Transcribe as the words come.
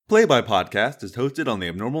Play by Podcast is hosted on the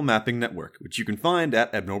Abnormal Mapping Network, which you can find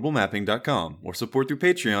at abnormalmapping.com or support through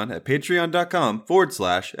Patreon at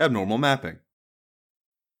patreon.com/abnormalmapping.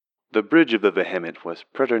 The Bridge of the Vehement was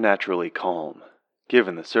preternaturally calm,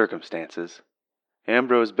 given the circumstances.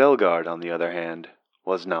 Ambrose Belgard, on the other hand,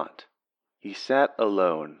 was not. He sat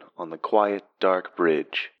alone on the quiet, dark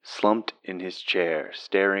bridge, slumped in his chair,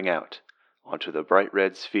 staring out onto the bright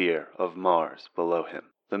red sphere of Mars below him,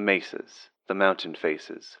 the mesas, the mountain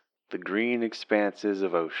faces, the green expanses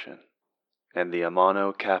of ocean, and the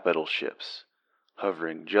Amano capital ships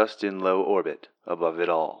hovering just in low orbit above it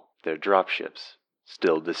all, their dropships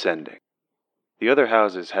still descending. The other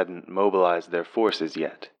houses hadn't mobilized their forces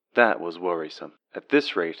yet. That was worrisome. At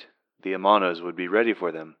this rate, the Amanos would be ready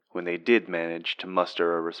for them when they did manage to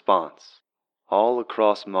muster a response. All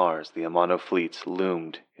across Mars, the Amano fleets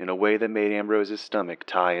loomed in a way that made Ambrose's stomach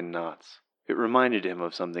tie in knots. It reminded him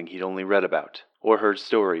of something he'd only read about, or heard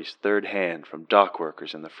stories third hand from dock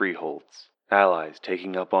workers in the freeholds. Allies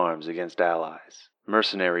taking up arms against allies.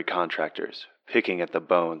 Mercenary contractors picking at the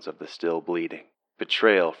bones of the still bleeding.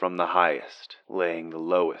 Betrayal from the highest, laying the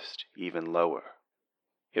lowest even lower.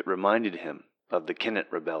 It reminded him of the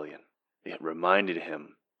Kinnet Rebellion. It reminded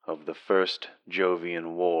him of the First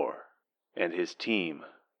Jovian War, and his team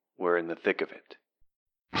were in the thick of it.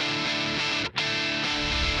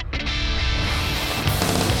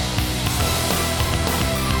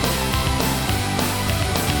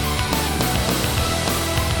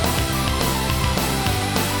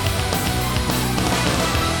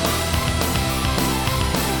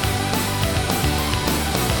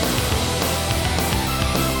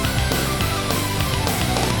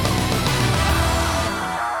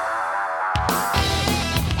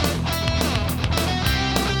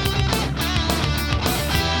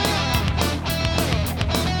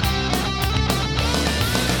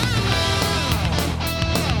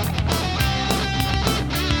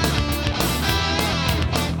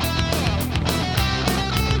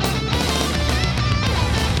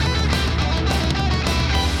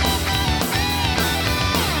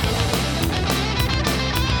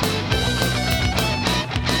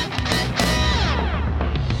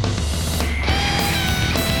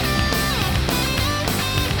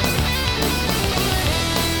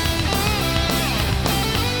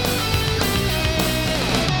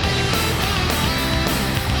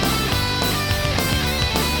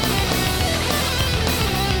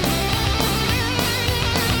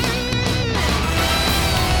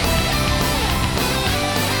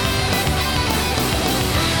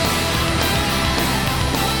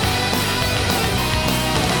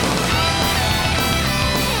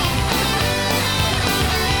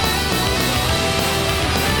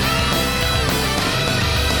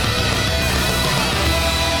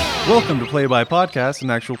 Welcome to Play by Podcast, an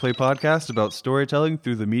actual play podcast about storytelling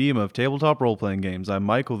through the medium of tabletop role-playing games. I'm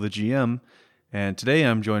Michael, the GM, and today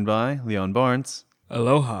I'm joined by Leon Barnes.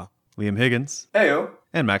 Aloha. Liam Higgins. Heyo.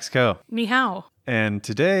 And Max Coe. Ni hao. And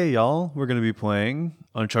today, y'all, we're going to be playing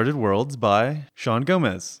Uncharted Worlds by Sean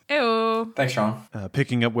Gomez. Ew. Thanks, Sean.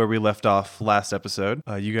 Picking up where we left off last episode,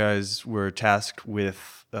 you guys were tasked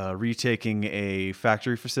with retaking a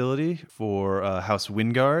factory facility for House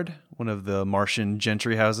Wingard, one of the Martian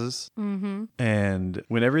gentry houses. Mm-hmm. And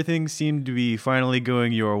when everything seemed to be finally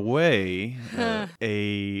going your way,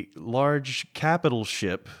 a large capital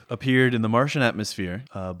ship appeared in the Martian atmosphere,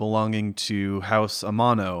 belonging to House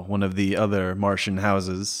Amano, one of the other Martian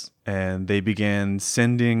houses. And they began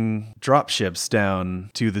sending dropships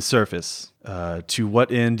down to the surface. To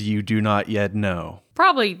what end, you do not yet know.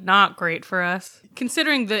 Probably not great for us,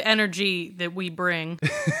 considering the energy that we bring.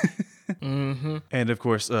 Mm-hmm. And of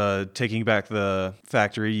course, taking back the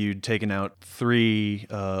factory, you'd taken out 3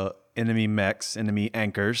 enemy mechs, enemy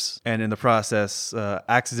anchors, and in the process,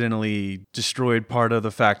 accidentally destroyed part of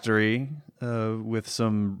the factory with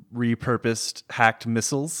some repurposed hacked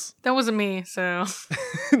missiles. That wasn't me, so...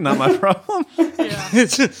 Not my problem.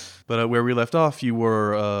 Yeah. But where we left off, you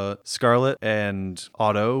were Scarlet and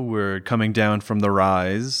Otto were coming down from the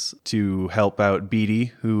Rise to help out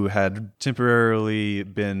Beatty, who had temporarily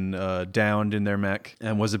been downed in their mech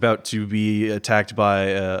and was about to be attacked by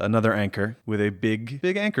another anchor with a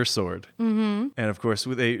big anchor sword. Mm-hmm. And of course,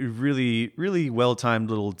 with a really, really well-timed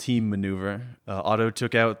little team maneuver, Otto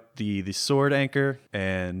took out the sword anchor,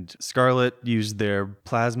 and Scarlet used their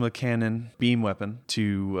plasma cannon beam weapon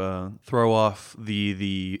to throw off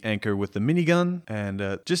the anchor with the minigun.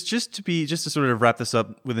 And just to sort of wrap this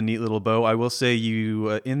up with a neat little bow, I will say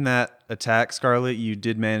you in that attack, Scarlet, you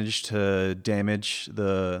did manage to damage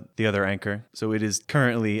the other anchor, so it is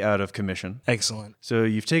currently out of commission. Excellent. So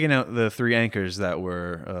you've taken out the 3 anchors that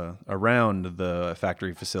were around the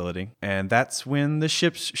factory facility, and that's when the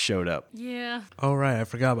ships showed up. Yeah. Oh, right. I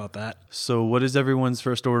forgot about that. So what is everyone's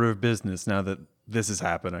first order of business now that this is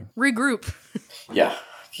happening? Regroup.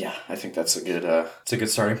 Yeah, I think that's a good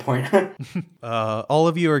starting point. All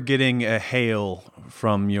of you are getting a hail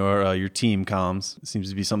from your team comms. It seems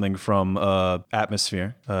to be something from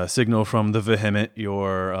atmosphere. Signal from the Vehement,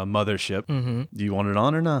 your mothership. Mm-hmm. Do you want it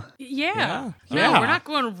on or not? Yeah. Yeah. No, we're not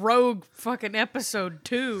going rogue fucking episode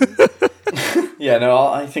 2. Yeah, no,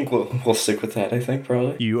 I think we'll stick with that. I think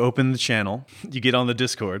probably. You open the channel. You get on the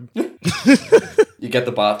Discord. You get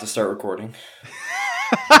the bot to start recording.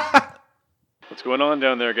 What's going on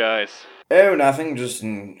down there, guys? Oh, nothing. Just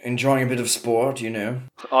enjoying a bit of sport, you know.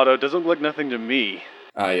 Otto, doesn't look like nothing to me.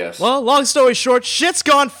 Ah, yes. Well, long story short, shit's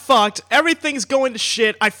gone fucked. Everything's going to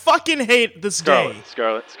shit. I fucking hate this day.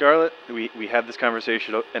 Scarlet, we had this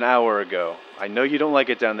conversation an hour ago. I know you don't like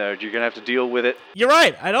it down there. You're gonna have to deal with it. You're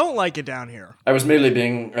right. I don't like it down here. I was merely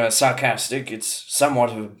being sarcastic. It's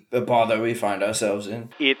somewhat of a bother we find ourselves in.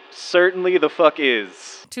 It certainly the fuck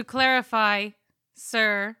is. To clarify,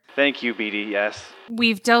 sir, Thank you, BD, yes.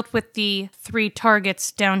 we've dealt with the 3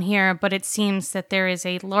 targets down here, but it seems that there is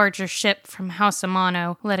a larger ship from House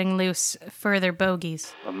Amano letting loose further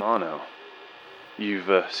bogies. Amano.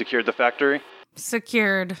 You've secured the factory?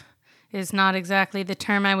 Secured is not exactly the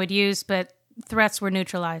term I would use, but threats were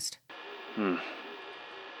neutralized.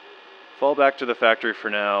 Fall back to the factory for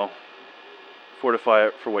now. Fortify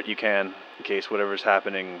it for what you can, in case whatever's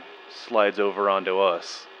happening slides over onto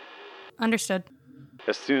us. Understood.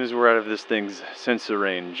 As soon as we're out of this thing's sensor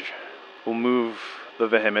range, we'll move the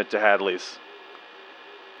Vehement to Hadley's.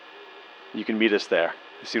 You can meet us there,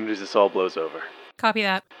 as soon as this all blows over. Copy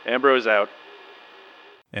that. Ambrose out.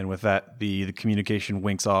 And with that, the communication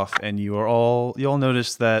winks off, and you all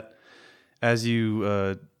notice that as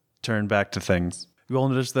you turn back to things, you all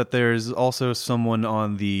notice that there's also someone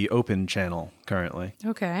on the open channel currently.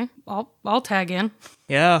 Okay. I'll tag in.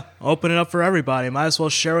 Yeah, open it up for everybody. Might as well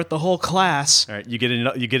share with the whole class. All right, you get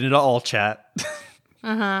into all chat.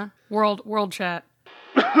 World chat.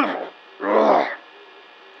 Who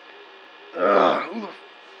the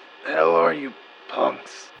hell are you,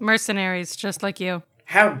 punks? Mercenaries, just like you.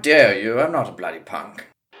 How dare you? I'm not a bloody punk.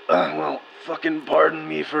 Well, fucking pardon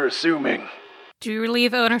me for assuming. Do you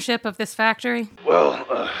relieve ownership of this factory? Well,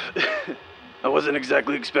 I wasn't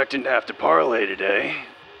exactly expecting to have to parlay today.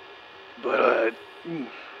 But,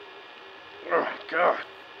 oh, God.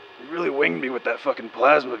 You really winged me with that fucking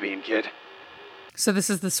plasma beam, kid. So this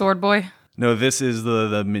is the sword boy? No, this is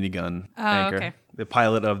the minigun anchor. Okay. The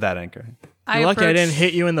pilot of that anchor. You're lucky I didn't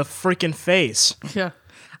hit you in the freaking face. Yeah.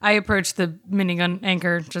 I approached the minigun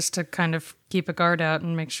anchor just to kind of keep a guard out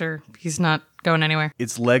and make sure he's not going anywhere.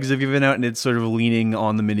 Its legs have given out, and it's sort of leaning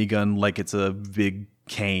on the minigun like it's a big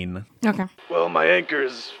cane. Okay. Well, my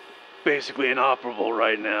anchor's basically inoperable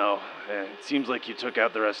right now, and it seems like you took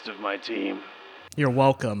out the rest of my team. You're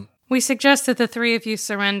welcome. We suggest that the 3 of you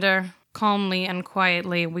surrender calmly and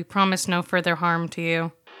quietly. We promise no further harm to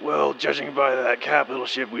you. Well, judging by that capital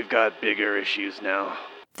ship, we've got bigger issues now.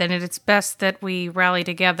 Then it's best that we rally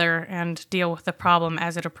together and deal with the problem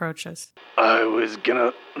as it approaches. I was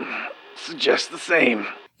gonna suggest the same.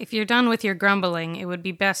 If you're done with your grumbling, it would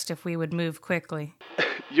be best if we would move quickly.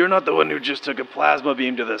 You're not the one who just took a plasma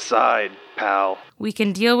beam to the side, pal. We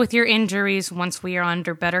can deal with your injuries once we are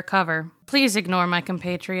under better cover. Please ignore my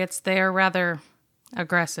compatriots. They are rather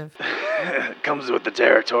aggressive. Comes with the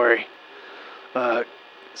territory.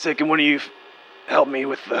 Say, can one of you help me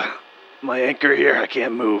with my anchor here? I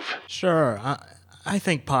can't move. Sure, I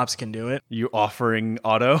think Pops can do it. You offering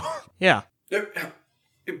Otto? Yeah.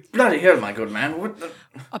 Bloody hell, my good man.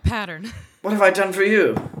 A pattern. What have I done for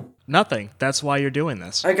you? Nothing. That's why you're doing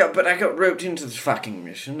this. I got roped into this fucking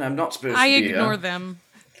mission. I'm not supposed to I be here. ignore them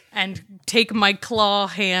and take my claw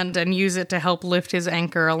hand and use it to help lift his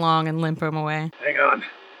anchor along and limp him away. Hang on.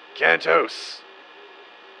 Cantos.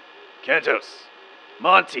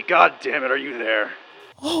 Monty, goddammit, are you there?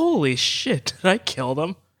 Holy shit, did I kill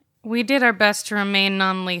them? We did our best to remain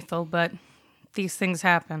non-lethal, but these things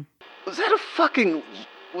happen. Was that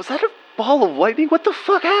a ball of lightning? What the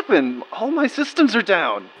fuck happened? All my systems are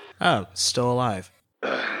down. Oh, still alive.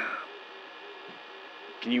 Can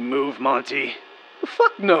you move, Monty?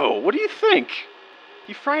 Fuck no. What do you think?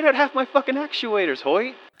 You fried out half my fucking actuators,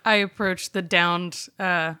 Hoyt. I approach the downed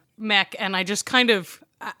mech and I just kind of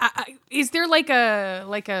Is there like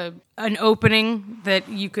an opening that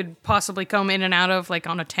you could possibly come in and out of, like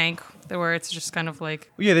on a tank, where it's just kind of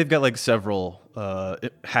like? Yeah, they've got like several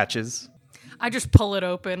hatches. I just pull it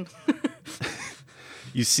open.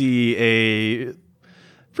 You see a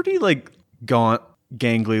pretty like gaunt,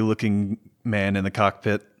 gangly looking man in the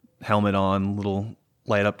cockpit, helmet on, little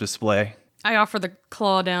light up display. I offer the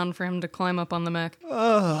claw down for him to climb up on the mech.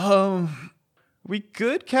 We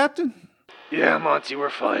good, Captain? Yeah, Monty, we're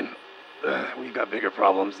fine. We've got bigger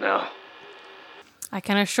problems now. I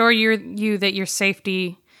can assure you that your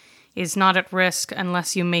safety is not at risk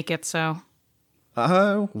unless you make it so.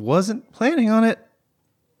 I wasn't planning on it.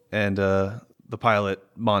 And the pilot,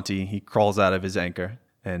 Monty, he crawls out of his anchor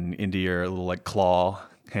and into your little like claw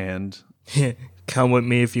hand. Come with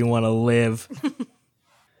me if you want to live.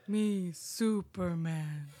 Me,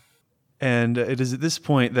 Superman. And it is at this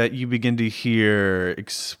point that you begin to hear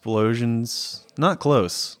explosions. Not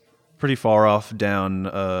close. Pretty far off down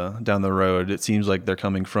the road. It seems like they're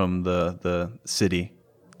coming from the city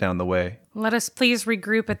down the way. Let us please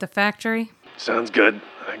regroup at the factory. Sounds good.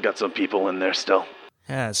 I got some people in there still.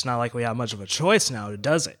 Yeah, it's not like we have much of a choice now,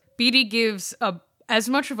 does it? Beatty gives as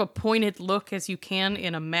much of a pointed look as you can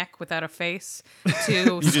in a mech without a face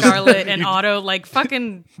to Scarlet and Otto. Like,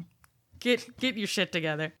 fucking get your shit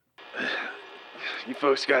together. You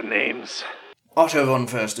folks got names? Otto von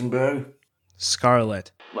Furstenberg.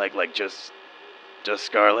 Scarlet. Like just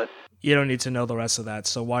Scarlet? You don't need to know the rest of that,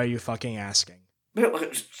 so why are you fucking asking?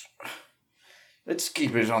 Let's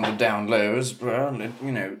keep it on the down low as well,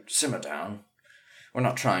 simmer down. We're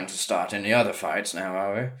not trying to start any other fights now,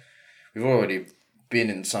 are we? We've already been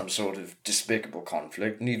in some sort of despicable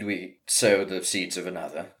conflict. Need we sow the seeds of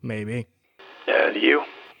another? Maybe. And you?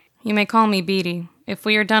 You may call me Beatty. If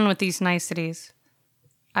we are done with these niceties,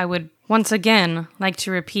 I would once again like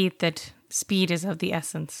to repeat that speed is of the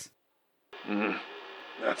essence.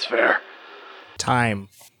 That's fair. Time.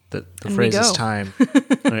 The And phrase we is go. time.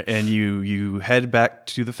 And you head back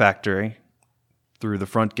to the factory through the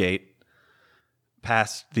front gate,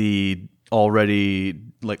 past the already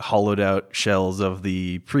like hollowed out shells of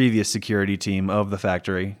the previous security team of the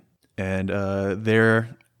factory, and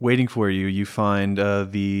they're waiting for you. You find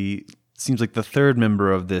seems like the third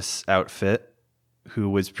member of this outfit, who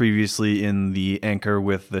was previously in the anchor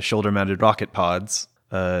with the shoulder-mounted rocket pods.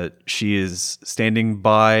 She is standing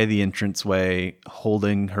by the entranceway,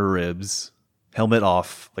 holding her ribs, helmet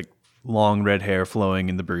off, like long red hair flowing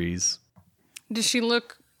in the breeze. Does she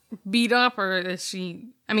look beat up, or is she...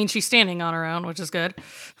 I mean, she's standing on her own, which is good.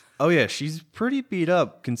 Oh yeah, she's pretty beat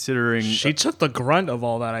up considering... She took the grunt of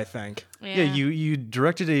all that, I think. Yeah, you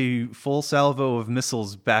directed a full salvo of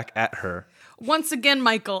missiles back at her. Once again,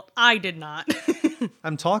 Michael, I did not.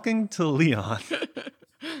 I'm talking to Leon.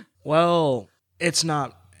 Well, it's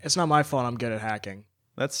not my fault I'm good at hacking.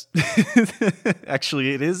 That's...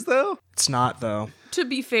 Actually, it is, though? It's not, though. To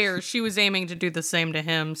be fair, she was aiming to do the same to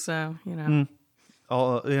him, so, you know.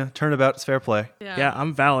 Turnabout's fair play. Yeah,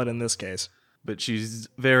 I'm valid in this case. But she's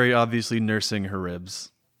very obviously nursing her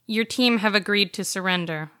ribs. Your team have agreed to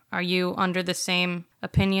surrender. Are you under the same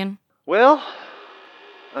opinion? Well,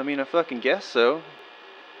 I mean, I fucking guess so.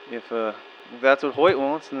 If that's what Hoyt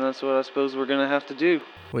wants, then that's what I suppose we're gonna have to do.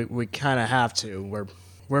 We kind of have to.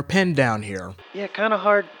 We're pinned down here. Yeah, kind of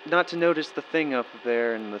hard not to notice the thing up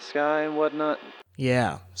there in the sky and whatnot.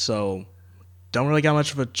 Yeah, so don't really got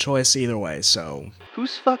much of a choice either way, so...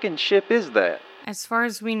 Whose fucking ship is that? As far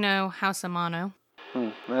as we know, House Amano.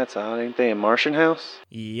 That's odd. Ain't they a Martian house?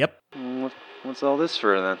 Yep. What's all this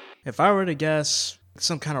for, then? If I were to guess,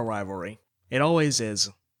 some kind of rivalry. It always is.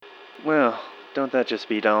 Well, don't that just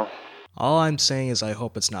beat all? All I'm saying is I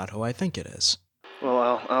hope it's not who I think it is.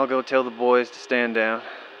 Well, I'll go tell the boys to stand down.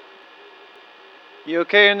 You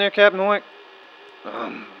okay in there, Captain Hoyt?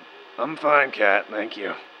 I'm fine, Cat. Thank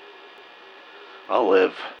you. I'll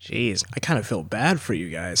live. Jeez, I kind of feel bad for you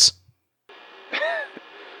guys.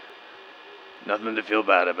 Nothing to feel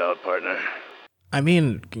bad about, partner. I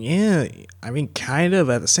mean, yeah, kind of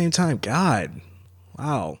at the same time. God.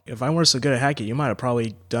 Wow. If I weren't so good at hacking, you might have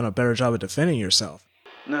probably done a better job at defending yourself.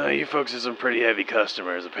 No, you folks are some pretty heavy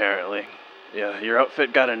customers, apparently. Yeah, your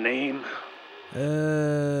outfit got a name?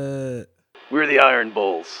 We're the Iron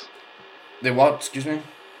Bulls. The what, excuse me?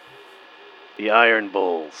 The Iron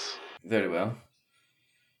Bulls. Very well.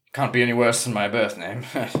 Can't be any worse than my birth name.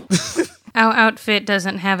 Our outfit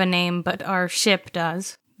doesn't have a name, but our ship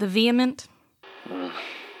does. The Vehement?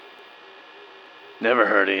 Never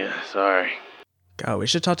heard of you, sorry. God, we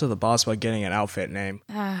should talk to the boss about getting an outfit name.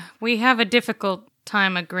 We have a difficult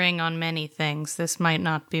time agreeing on many things. This might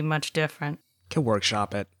not be much different. Can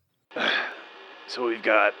workshop it. So we've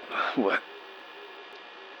got, what,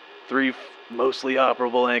 3 mostly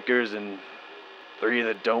operable anchors and 3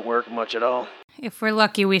 that don't work much at all? If we're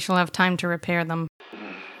lucky, we shall have time to repair them.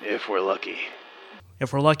 If we're lucky.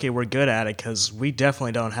 If we're lucky, we're good at it, because we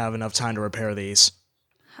definitely don't have enough time to repair these.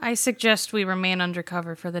 I suggest we remain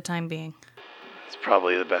undercover for the time being. It's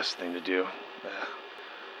probably the best thing to do.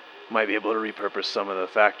 Might be able to repurpose some of the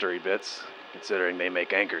factory bits, considering they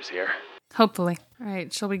make anchors here. Hopefully. All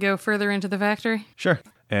right, shall we go further into the factory? Sure.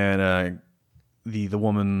 And the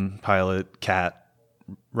woman pilot, Kat,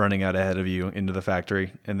 running out ahead of you into the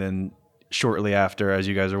factory. And then shortly after, as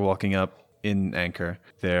you guys are walking up in Anchor,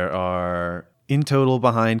 there are, in total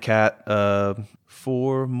behind Kat,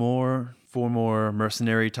 4 more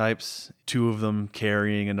mercenary types. 2 of them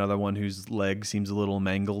carrying another one whose leg seems a little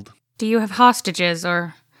mangled. Do you have hostages,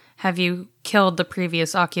 or have you killed the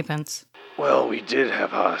previous occupants? Well, we did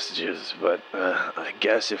have hostages, but I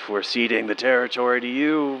guess if we're ceding the territory to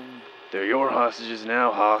you, they're your hostages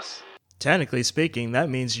now, Hoss. Technically speaking, that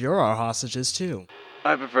means you're our hostages too.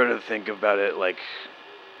 I prefer to think about it like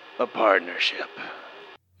a partnership.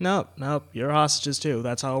 Nope, you're hostages too.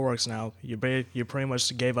 That's how it works now. You pretty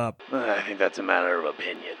much gave up. I think that's a matter of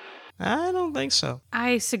opinion. I don't think so.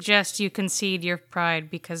 I suggest you concede your pride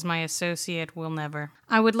because my associate will never.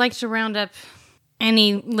 I would like to round up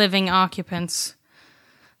any living occupants.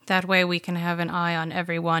 That way we can have an eye on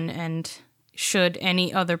everyone, and should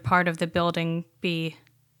any other part of the building be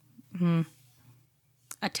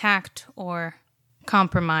attacked or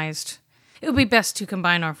compromised, it would be best to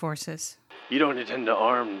combine our forces. You don't intend to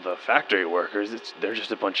arm the factory workers. They're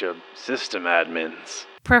just a bunch of system admins.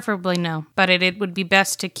 Preferably no, but it would be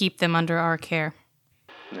best to keep them under our care.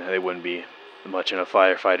 They wouldn't be much in a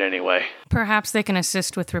firefight anyway. Perhaps they can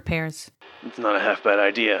assist with repairs. It's not a half-bad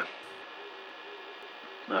idea.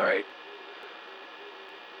 All right.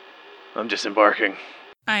 I'm disembarking.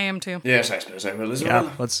 I am too. Yes, I suppose I will as Yeah,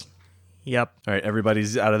 well. Yep. All right,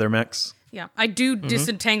 everybody's out of their mechs. Yeah, I do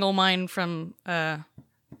disentangle mine from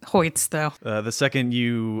Hoyt's, though. The second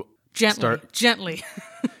you Gently.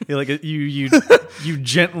 you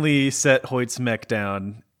gently set Hoyt's mech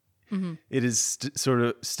down. Mm-hmm. It is sort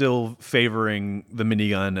of still favoring the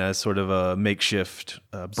minigun as sort of a makeshift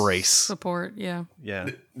brace. Support, yeah.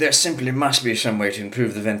 Yeah. There simply must be some way to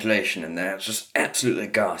improve the ventilation in there. It's just absolutely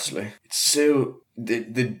ghastly. It's so...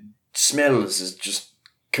 The smells is just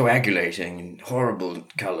coagulating in horrible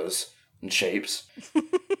colours and shapes.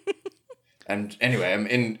 And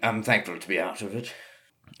anyway, I'm thankful to be out of it.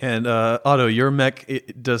 And Otto, your mech,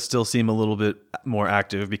 it does still seem a little bit more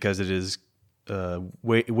active because it is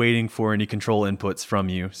waiting for any control inputs from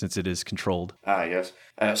you since it is controlled. Ah, yes.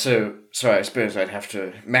 So I suppose I'd have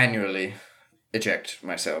to manually eject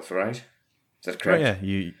myself, right? Is that correct? Oh, yeah,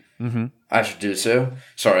 you. Mm-hmm. I should do so.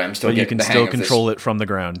 Sorry, I'm still But you getting can the hang still of control this. it from the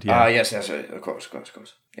ground. Yeah. Yes, of course.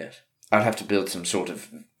 Yes. I'd have to build some sort of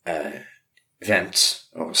vents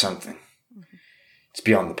or something. It's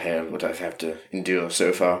beyond the pale what I've had to endure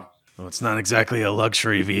so far. Well, it's not exactly a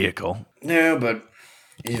luxury vehicle. No, but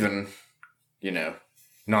even,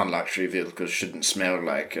 non-luxury vehicles shouldn't smell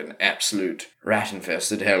like an absolute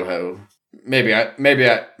rat-infested hellhole. Maybe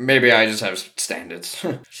I just have standards.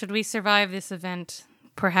 Should we survive this event,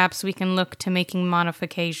 perhaps we can look to making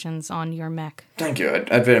modifications on your mech. Thank you.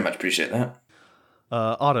 I'd very much appreciate that.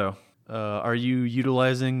 Otto, are you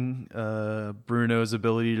utilizing Bruno's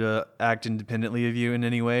ability to act independently of you in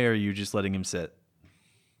any way, or are you just letting him sit?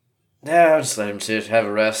 No, I'll just let him sit, have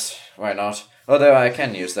a rest. Why not? Although I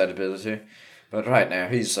can use that ability. But right now,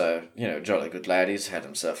 he's a jolly good lad. He's had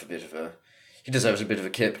himself he deserves a bit of a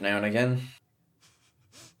kip now and again.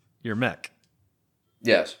 Your mech.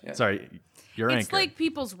 Yes. Sorry, your anchor. It's like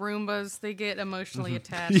people's Roombas. They get emotionally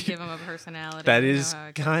attached, give them a personality. That is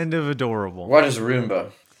kind of adorable. What is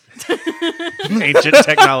Roomba? Ancient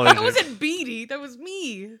technology. That wasn't Beatty. That was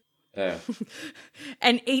me. Yeah.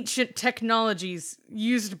 And ancient technologies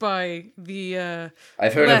used by the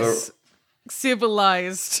I've heard less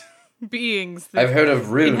civilized beings that I've heard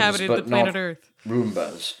of rooms, inhabited but the planet not Earth.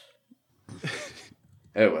 Roombas.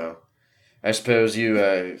 Oh well. I suppose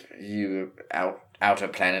you outer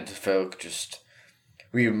planet folk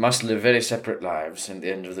we must live very separate lives at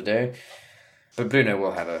the end of the day. But Bruno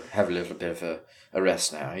will have a little bit of a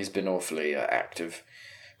rest now. He's been awfully active.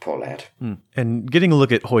 Poor lad. And getting a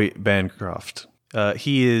look at Hoyt Bancroft,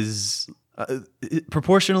 he is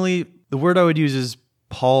proportionally, the word I would use is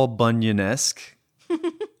Paul Bunyan-esque.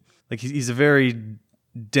 Like he's a very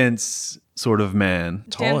dense sort of man.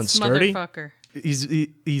 Tall and Dense sturdy. motherfucker.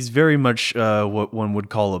 He's very much what one would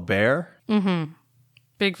call a bear.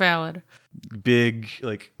 Big valid. Big,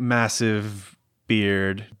 like massive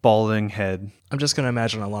beard, balding head. I'm just gonna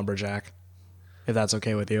imagine a lumberjack, if that's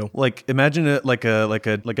okay with you. Like imagine it like a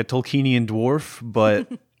Tolkienian dwarf, but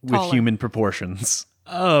with Taller. human proportions.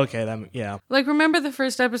 Oh, okay. Yeah. Like, remember the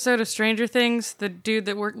first episode of Stranger Things? The dude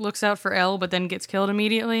that looks out for Elle but then gets killed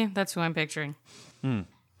immediately? That's who I'm picturing.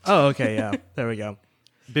 Oh, okay. Yeah. There we go.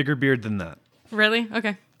 Bigger beard than that. Really?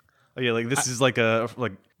 Okay. Oh yeah, like this is like a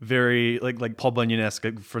very like Paul Bunyan-esque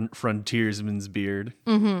frontiersman's beard.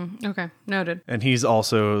 Okay. Noted. And he's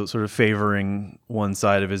also sort of favoring one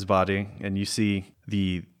side of his body, and you see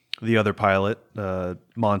the other pilot,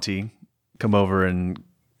 Monty, come over and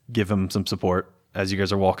give him some support as you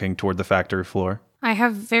guys are walking toward the factory floor. I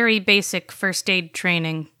have very basic first aid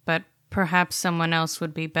training, but perhaps someone else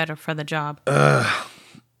would be better for the job.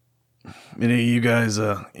 Any of you guys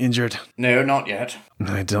injured? No, not yet.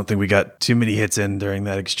 I don't think we got too many hits in during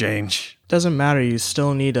that exchange. Doesn't matter. You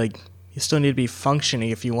still need to be functioning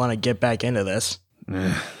if you want to get back into this.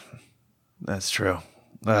 That's true.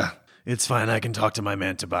 It's fine. I can talk to my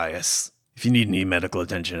man Tobias. If you need any medical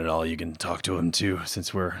attention at all, you can talk to him too,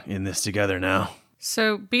 since we're in this together now.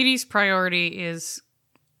 So Beatty's priority is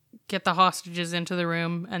get the hostages into the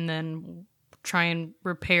room and then try and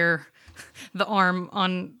repair the arm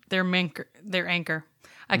on their anchor.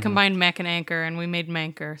 I combined mech and anchor, and we made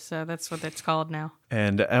Manker, so that's what it's called now.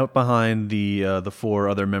 And out behind the 4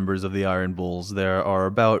 other members of the Iron Bulls, there are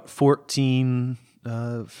about 14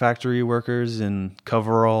 factory workers in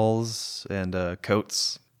coveralls and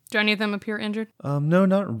coats. Do any of them appear injured? No,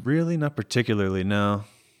 not really, not particularly. No,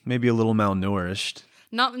 maybe a little malnourished.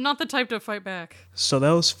 Not the type to fight back. So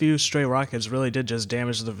those few stray rockets really did just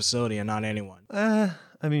damage the facility and not anyone. I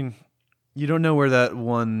mean, you don't know where that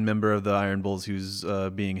one member of the Iron Bulls who's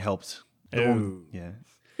being helped. Ooh. Yeah.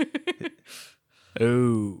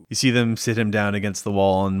 Ooh. You see them sit him down against the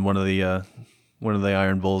wall, and one of the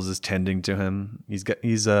Iron Bulls is tending to him.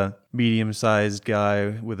 He's a medium-sized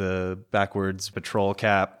guy with a backwards patrol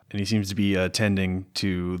cap, and he seems to be tending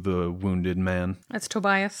to the wounded man. That's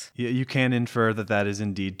Tobias. You can infer that is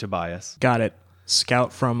indeed Tobias. Got it.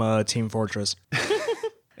 Scout from Team Fortress.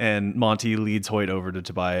 And Monty leads Hoyt over to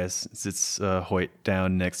Tobias, sits Hoyt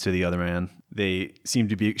down next to the other man. They seem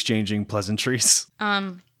to be exchanging pleasantries.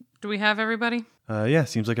 Do we have everybody? Yeah,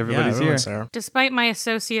 seems like Yeah, everybody's here. everyone's there. Despite my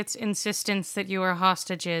associate's insistence that you are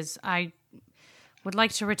hostages, I would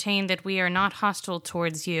like to retain that we are not hostile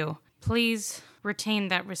towards you. Please retain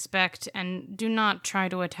that respect and do not try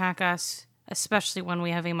to attack us, especially when we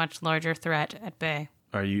have a much larger threat at bay.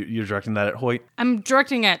 Are you're directing that at Hoyt? I'm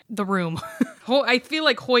directing at the room. I feel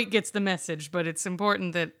like Hoyt gets the message, but it's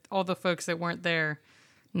important that all the folks that weren't there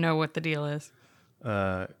know what the deal is.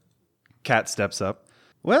 Kat steps up.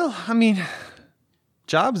 Well, I mean,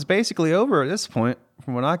 job's basically over at this point,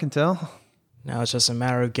 from what I can tell. Now it's just a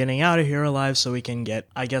matter of getting out of here alive so we can get,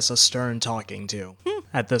 I guess, a stern talking to.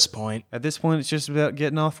 At this point. At this point, it's just about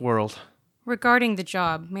getting off-world. Regarding the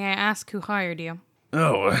job, may I ask who hired you?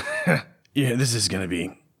 Oh, yeah, this is going to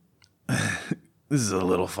be... this is a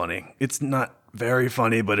little funny. It's not very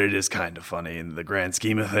funny, but it is kind of funny in the grand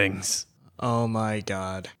scheme of things. Oh my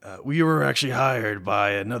god. We were actually hired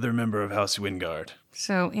by another member of House Wingard.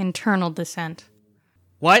 So, internal dissent.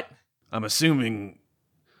 What? I'm assuming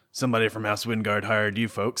somebody from House Wingard hired you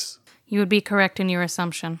folks. You would be correct in your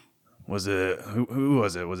assumption. Was it... Who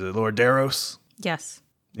was it? Was it Lord Daros? Yes.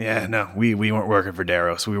 Yeah, no, we weren't working for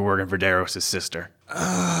Daros. We were working for Daros' sister.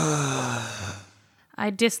 I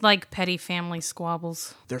dislike petty family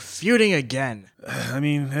squabbles. They're feuding again. I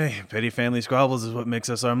mean, hey, petty family squabbles is what makes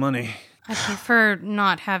us our money. I prefer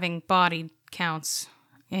not having body counts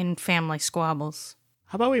in family squabbles.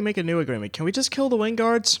 How about we make a new agreement? Can we just kill the wing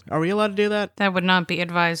guards? Are we allowed to do that? That would not be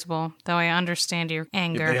advisable, though I understand your If they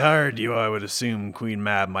anger. hired you, I would assume Queen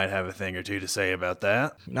Mab might have a thing or two to say about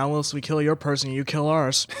that. Not unless we kill your person, you kill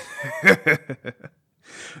ours.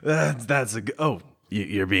 That's a... Oh,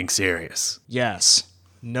 you're being serious. Yes.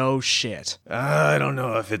 No shit. I don't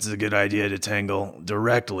know if it's a good idea to tangle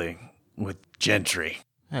directly with Gentry.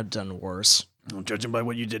 I've done worse. Well, judging by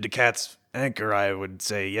what you did to Cat's anchor, I would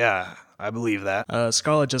say, yeah, I believe that.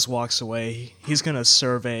 Scarlet just walks away. He's gonna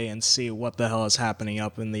survey and see what the hell is happening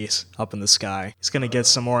up in the sky. He's gonna get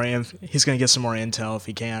some more intel if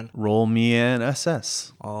he can. Roll me an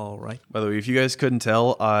SS. All right. By the way, if you guys couldn't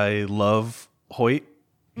tell, I love Hoyt.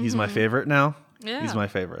 He's my favorite now. Yeah. He's my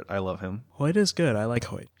favorite. I love him. Hoyt is good. I like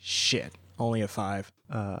Hoyt. Shit. Only a 5.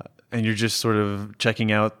 And you're just sort of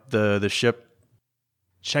checking out the ship.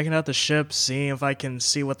 Checking out the ship, seeing if I can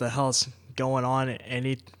see what the hell's going on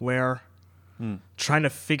anywhere. trying to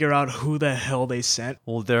figure out who the hell they sent.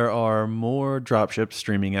 Well, there are more dropships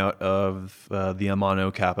streaming out of the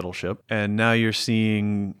Amano capital ship, and now you're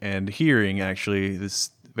seeing and hearing actually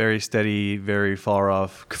this very steady, very far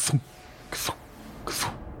off,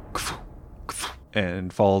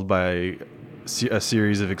 and followed by a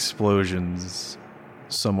series of explosions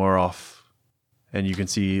somewhere off, and you can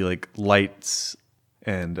see like lights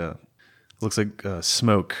and looks like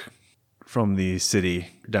smoke from the city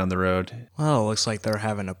down the road. Well, it looks like they're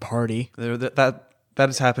having a party. That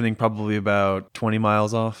is happening probably about 20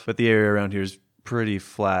 miles off, but the area around here is pretty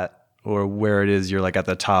flat. Or where it is, you're like at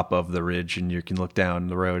the top of the ridge and you can look down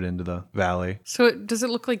the road into the valley. So does it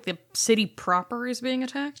look like the city proper is being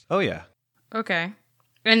attacked? Oh, yeah. Okay.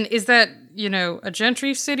 And is that, a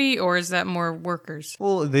gentry city, or is that more workers?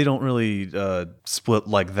 Well, they don't really split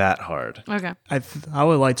like that hard. Okay. I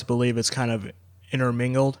would like to believe it's kind of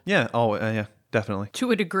intermingled. Yeah. Oh, yeah, definitely. To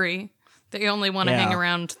a degree. They only want to Yeah. hang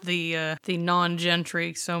around the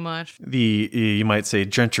non-gentry so much. You might say,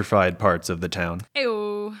 gentrified parts of the town.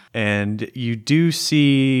 Ew. And you do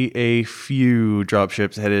see a few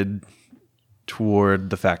dropships headed toward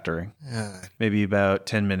the factory. Maybe about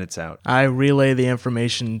 10 minutes out. I relay the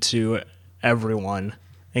information to everyone,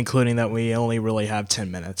 including that we only really have 10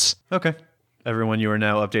 minutes. Okay. Everyone, you are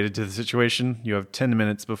now updated to the situation. You have 10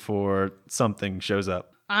 minutes before something shows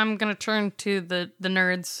up. I'm going to turn to the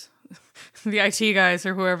nerds, the IT guys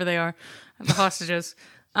or whoever they are, the hostages.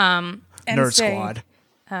 And Nerd say, Squad.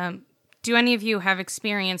 Do any of you have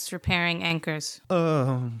experience repairing anchors?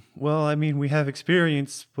 Well, I mean, we have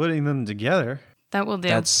experience putting them together. That will do.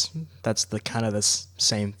 That's the kind of the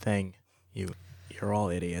same thing. You're all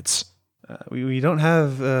idiots. We don't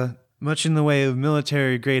have much in the way of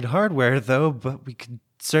military-grade hardware, though, but we could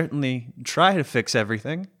certainly try to fix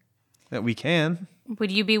everything that we can.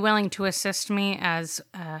 Would you be willing to assist me, as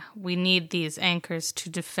we need these anchors to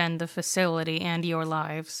defend the facility and your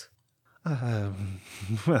lives?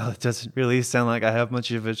 Well, it doesn't really sound like I have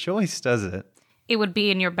much of a choice, does it? It would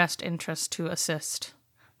be in your best interest to assist,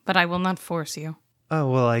 but I will not force you. Oh,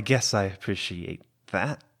 well, I guess I appreciate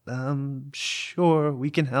that. Sure, we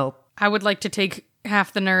can help. I would like to take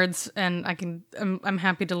half the nerds, and I'm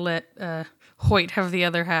happy to let Hoyt have the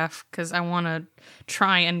other half, because I want to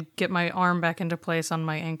try and get my arm back into place on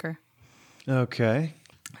my anchor. Okay.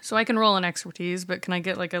 So I can roll an expertise, but can I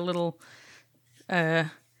get like a little,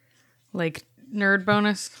 like nerd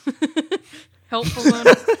bonus, helpful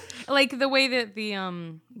bonus, like the way that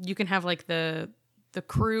the you can have like the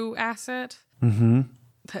crew asset,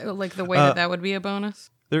 like the way that would be a bonus.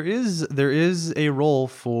 There is a role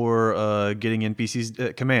for getting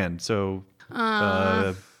NPCs command. So,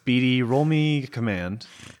 BD, roll me command.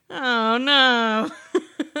 Oh no,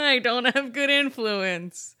 I don't have good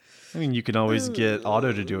influence. I mean, you can always get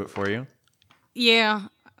Otto to do it for you. Yeah.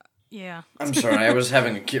 I'm sorry, I was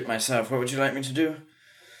having a kip myself. What would you like me to do?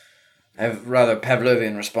 I have rather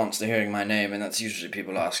Pavlovian response to hearing my name, and that's usually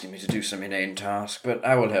people asking me to do some inane task, but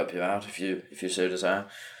I will help you out if you so desire.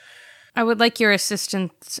 I would like your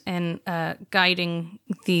assistance in guiding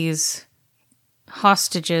these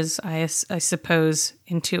hostages, I suppose,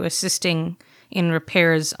 into assisting in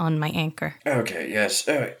repairs on my anchor. Okay, yes.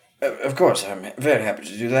 Of course, I'm very happy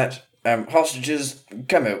to do that. Hostages,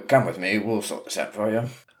 come with me. We'll sort this out for you.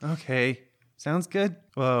 Okay, sounds good.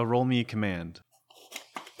 Roll me command.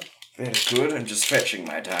 Very good. I'm just fetching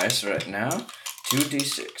my dice right now.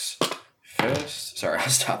 2d6. I'll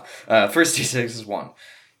stop. First d6 is 1.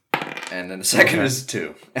 And then the second is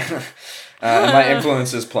 2. My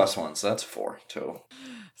influence is +1, so that's 4 total.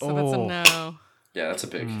 So that's a no. Yeah, that's a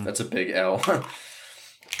big L.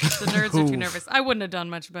 The nerds are too nervous. I wouldn't have done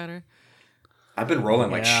much better. I've been rolling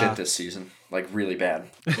like Yeah. shit this season. Like really bad.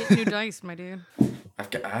 Get new dice, my dude.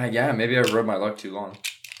 Maybe I rode my luck too long.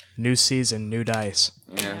 New season, new dice.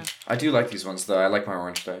 Yeah. I do like these ones though. I like my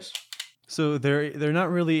orange dice. So they're not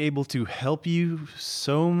really able to help you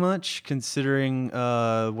so much, considering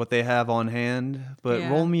what they have on hand. But Yeah.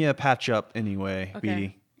 roll me a patch up anyway, Okay.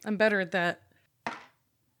 BD. I'm better at that.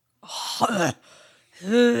 That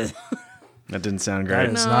didn't sound That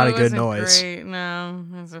great. is not a it good wasn't noise. Great. No,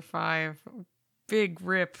 that's a 5. Big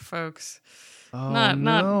rip, folks. Oh,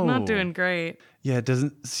 Not doing great. Yeah, it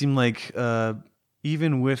doesn't seem like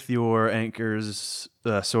even with your anchor's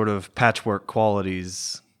sort of patchwork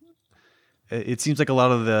qualities, it seems like a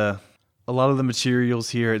lot of the materials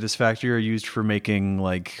here at this factory are used for making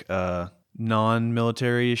like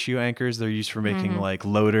non-military issue anchors. They're used for making like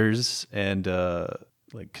loaders and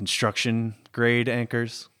like construction grade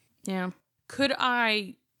anchors. Yeah. Could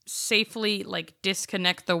I safely like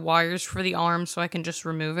disconnect the wires for the arm so I can just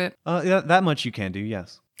remove it? Yeah, that much you can do.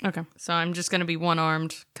 Yes. Okay, so I'm just going to be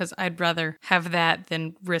one-armed because I'd rather have that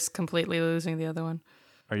than risk completely losing the other one.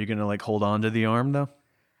 Are you gonna like hold on to the arm though?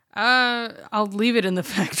 I'll leave it in the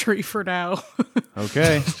factory for now.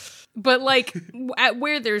 Okay. But like at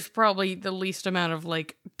where there's probably the least amount of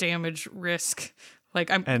like damage risk. Like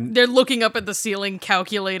they're looking up at the ceiling,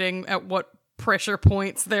 calculating at what pressure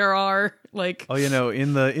points there are. Like Oh,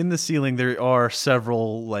 in the ceiling there are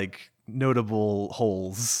several like notable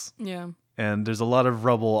holes. yeah. And there's a lot of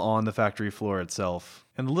rubble on the factory floor itself.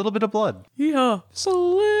 And a little bit of blood. Yeah, just a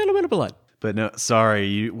little bit of blood. But no, sorry,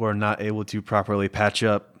 you were not able to properly patch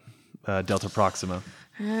up Delta Proxima.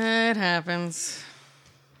 It happens.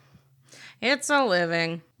 It's a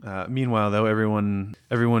living. Meanwhile, though, everyone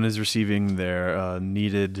is receiving their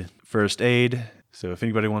needed first aid. So if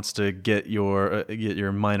anybody wants to get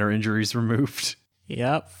your minor injuries removed,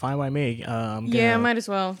 Yep, fine by me. Yeah, might as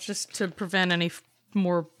well, just to prevent any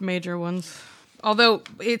more major ones. Although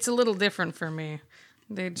it's a little different for me.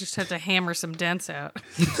 They just have to hammer some dents out.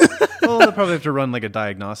 well, they'll probably have to run like a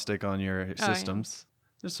diagnostic on your yeah. systems.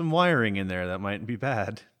 There's some wiring in there that might be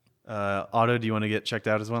bad. Otto, do you want to get checked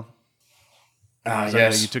out as well?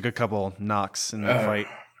 Yes. You took a couple knocks in the fight.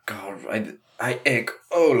 God, I ache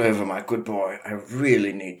all over, my good boy. I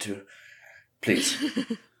really need to. Please.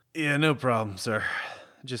 Yeah, no problem, sir.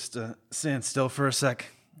 Just stand still for a sec.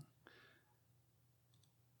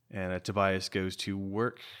 And Tobias goes to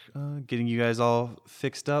work, getting you guys all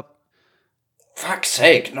fixed up. Fuck's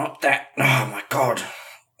sake, not that. Oh, my God.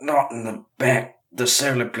 Not in the back. The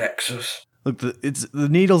solar plexus. Look, the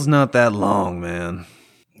needle's not that long, man.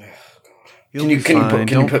 Can you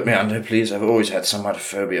put me under, please? I've always had some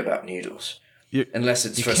phobia about needles. Unless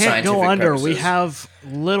it's for scientific purposes. You can't go under. Purposes. We have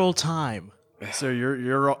little time. Sir,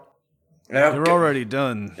 you're already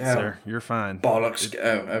done, sir. You're fine. Bollocks.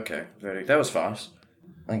 Okay. That was fast.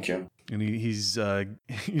 Thank you. And he's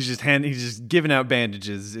just giving out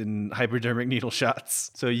bandages in hypodermic needle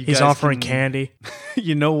shots. So he's offering candy.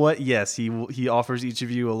 You know what? Yes, he offers each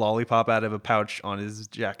of you a lollipop out of a pouch on his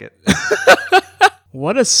jacket.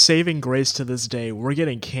 What a saving grace to this day. We're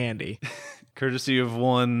getting candy. Courtesy of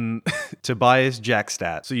one Tobias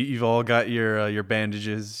Jackstat. So you've all got your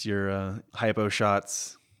bandages, your hypo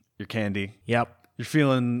shots, your candy. Yep. You're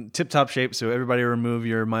feeling tip-top shape, so everybody remove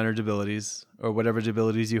your minor debilities, or whatever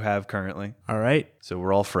debilities you have currently. All right. So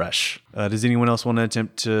we're all fresh. Does anyone else want to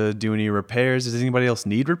attempt to do any repairs? Does anybody else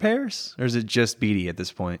need repairs? Or is it just Beatty at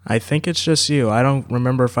this point? I think it's just you. I don't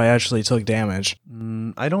remember if I actually took damage.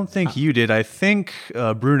 I don't think you did. I think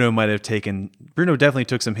Bruno might have taken... Bruno definitely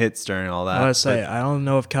took some hits during all that. I was say, I don't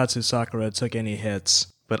know if Katsu Sakura took any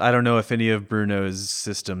hits. But I don't know if any of Bruno's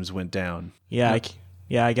systems went down.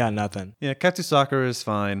 Yeah, I got nothing. Yeah, Katsu Sakura is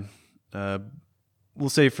fine. We'll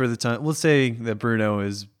say that Bruno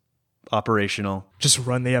is operational. Just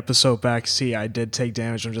run the episode back. See, I did take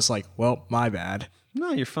damage. I'm just like, well, my bad.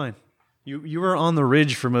 No, you're fine. You were on the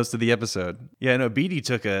ridge for most of the episode. Yeah, no, Beatty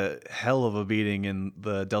took a hell of a beating in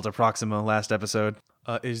the Delta Proxima last episode.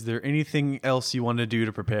 Is there anything else you want to do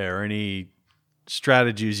to prepare? Or any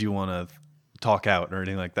strategies you want to talk out or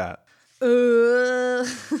anything like that?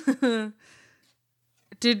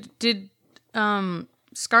 Did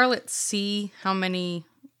Scarlet see how many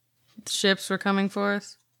ships were coming for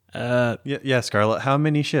us? Yeah, Scarlet. How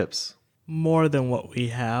many ships? More than what we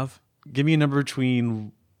have. Give me a number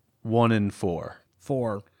between 1 and 4.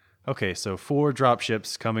 4. Okay, so 4 drop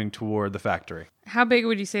ships coming toward the factory. How big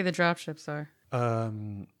would you say the drop ships are?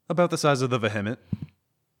 About the size of the Vehement.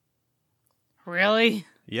 Really?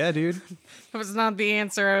 Yeah, dude. That was not the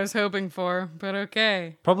answer I was hoping for, but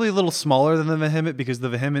okay. Probably a little smaller than the Vehement because the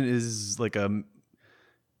Vehement is like an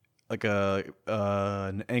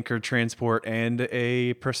anchor transport and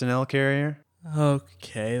a personnel carrier.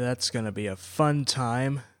 Okay, that's gonna be a fun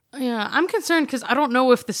time. Yeah, I'm concerned because I don't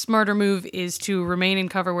know if the smarter move is to remain in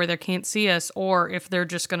cover where they can't see us or if they're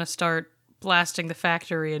just going to start blasting the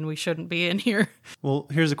factory and we shouldn't be in here. Well,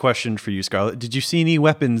 here's a question for you, Scarlet. Did you see any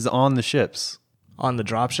weapons on the ships? On the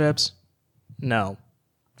dropships? No.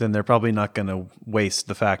 Then they're probably not going to waste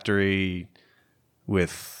the factory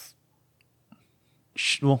with...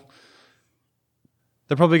 Well,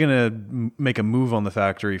 they're probably going to make a move on the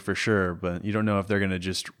factory for sure, but you don't know if they're going to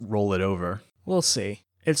just roll it over. We'll see.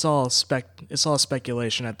 It's all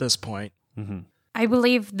speculation at this point. Mm-hmm. I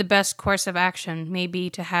believe the best course of action may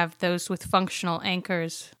be to have those with functional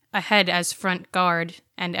anchors ahead as front guard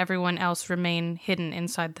and everyone else remain hidden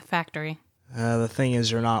inside the factory. The thing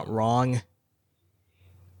is, you're not wrong,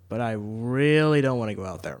 but I really don't want to go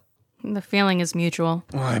out there. The feeling is mutual.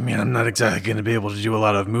 Well, I mean, I'm not exactly going to be able to do a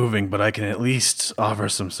lot of moving, but I can at least offer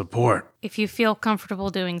some support. If you feel comfortable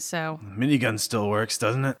doing so. Minigun still works,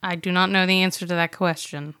 doesn't it? I do not know the answer to that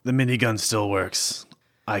question. The minigun still works.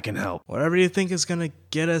 I can help. Whatever you think is gonna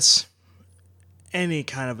get us any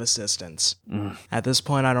kind of assistance. At this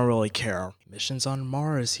point, I don't really care. Missions on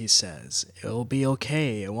Mars, he says. It'll be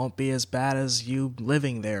okay. It won't be as bad as you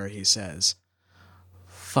living there, he says.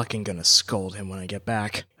 Fucking gonna scold him when I get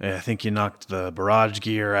back. I think you knocked the barrage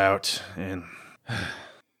gear out, and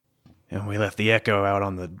we left the Echo out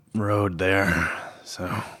on the road there.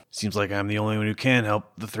 So, seems like I'm the only one who can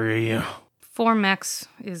help the three of you. 4 mechs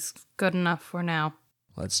is good enough for now.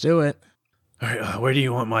 Let's do it. All right, where do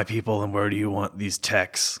you want my people, and where do you want these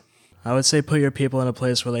techs? I would say put your people in a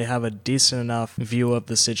place where they have a decent enough view of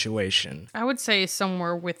the situation. I would say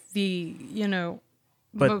somewhere with the,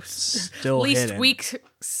 But most still least hidden. weak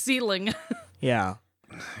ceiling. Yeah.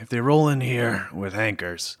 If they roll in here with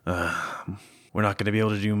anchors, we're not going to be able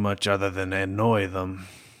to do much other than annoy them.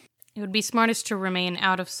 It would be smartest to remain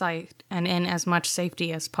out of sight and in as much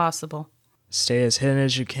safety as possible. Stay as hidden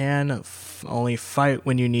as you can. Only fight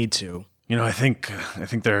when you need to. I think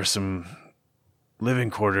there are some living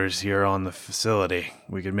quarters here on the facility.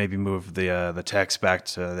 We could maybe move the techs back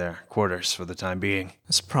to their quarters for the time being.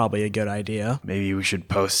 That's probably a good idea. Maybe we should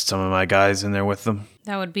post some of my guys in there with them.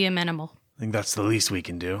 That would be amenable. I think that's the least we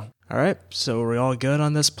can do. All right, so are we all good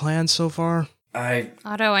on this plan so far?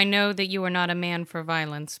 Otto, I know that you are not a man for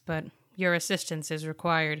violence, but your assistance is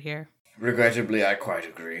required here. Regrettably, I quite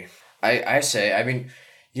agree. I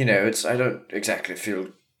don't exactly feel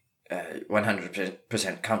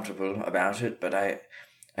 100% comfortable about it, but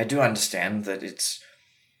I do understand that it's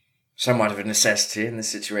somewhat of a necessity in this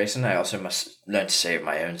situation. I also must learn to save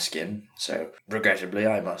my own skin, so regrettably,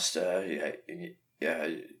 I must,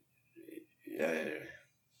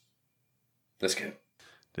 let's go.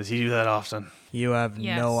 Does he do that often? You have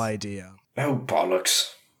Yes. no idea. Oh,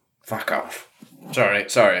 bollocks. Fuck off. Sorry.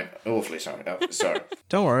 Awfully sorry. Oh, sorry.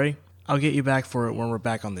 Don't worry. I'll get you back for it when we're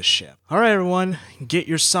back on the ship. All right, everyone. Get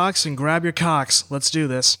your socks and grab your cocks. Let's do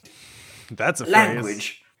this. That's a phrase.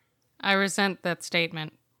 Language. I resent that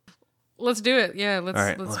statement. Let's do it. Yeah, All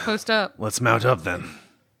right. let's post up. Let's mount up then.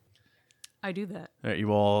 I do that. All right,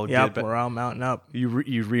 you all Yep, get we're all mounting up. you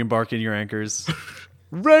re-embark in your anchors.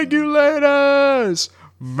 Regulators!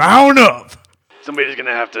 Mount up! Somebody's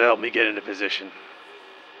gonna have to help me get into position.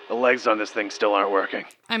 The legs on this thing still aren't working.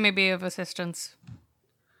 I may be of assistance.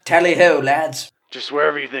 Tally ho, lads. Just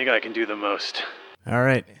wherever you think I can do the most. All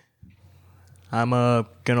right. I'm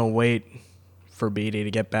gonna wait for BD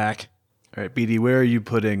to get back. All right, BD, where are you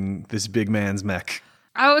putting this big man's mech?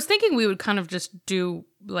 I was thinking we would kind of just do,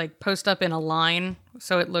 post up in a line,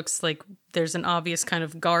 so it looks like there's an obvious kind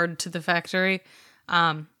of guard to the factory,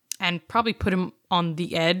 and probably put him on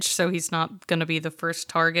the edge, so he's not going to be the first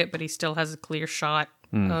target, but he still has a clear shot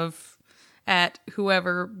at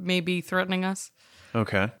whoever may be threatening us.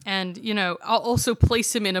 Okay. And, I'll also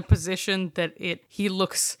place him in a position that he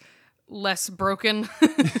looks less broken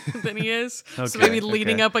than he is. So Okay, maybe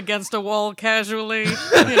leaning okay. up against a wall casually,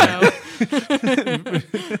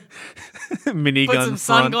 Minigun put some front.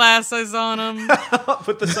 sunglasses on him.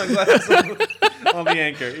 Put the sunglasses on the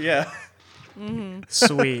anchor. Yeah.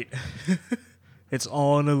 Sweet. It's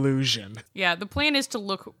all an illusion. Yeah, the plan is to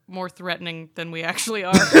look more threatening than we actually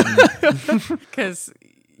are. Because,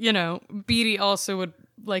 Beatty also would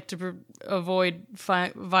like to avoid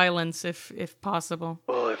violence if possible.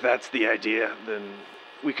 Well, if that's the idea, then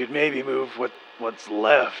we could maybe move what's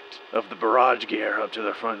left of the barrage gear up to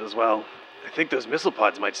the front as well. I think those missile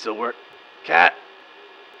pods might still work. Cat,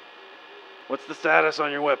 what's the status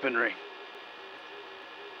on your weaponry?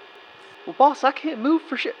 Well, boss, I can't move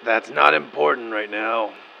for shit. That's not important right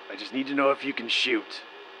now. I just need to know if you can shoot.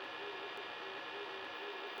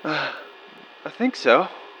 I think so.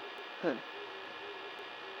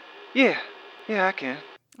 Yeah, I can.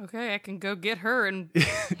 Okay, I can go get her and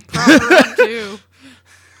prop her up too.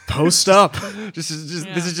 Post up. This is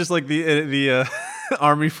Yeah. just like the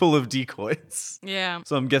army full of decoys. Yeah,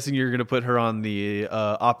 So I'm guessing you're gonna put her on the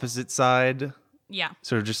opposite side, yeah.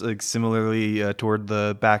 sort of just like similarly toward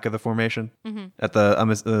the back of the formation, at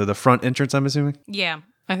the front entrance. I'm assuming. Yeah,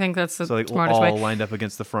 I think that's the So like smartest all way. lined up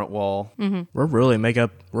against the front wall. We're really making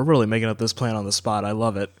up this plan on the spot. I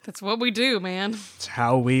love it. That's what we do, man. It's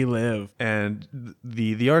how we live. And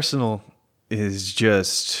the arsenal is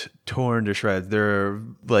just torn to shreds. There are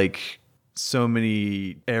like so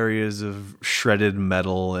many areas of shredded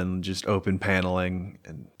metal and just open paneling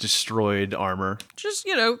and destroyed armor. Just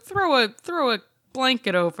throw a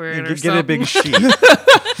blanket over it or Get a big something.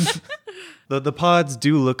 sheet. The pods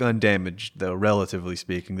do look undamaged, though, relatively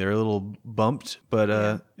speaking. They're a little bumped,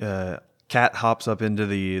 but Kat hops up into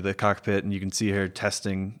the cockpit, and you can see her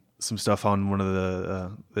testing some stuff on one of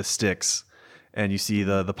the sticks, and you see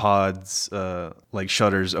the pods like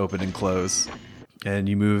shutters open and close, and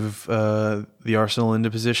you move the Arsenal into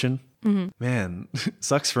position. Mm-hmm. Man,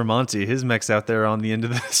 sucks for Monty. His mech's out there on the end of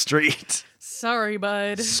the street. Sorry,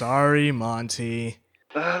 bud. Sorry, Monty.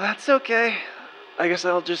 That's okay. I guess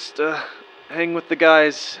I'll just hang with the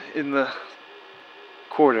guys in the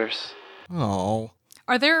quarters. Oh.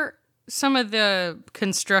 Are there some of the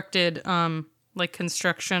constructed, like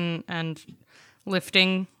construction and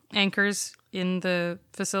lifting anchors in the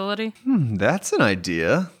facility? That's an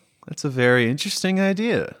idea. That's a very interesting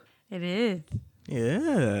idea. It is.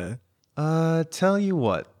 Yeah. Tell you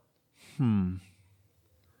what.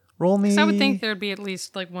 Roll me. 'Cause I would think there'd be at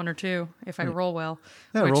least like one or two if I roll well.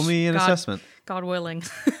 Yeah, roll me an assessment. God willing.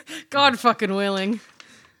 God fucking willing.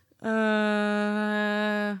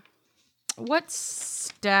 What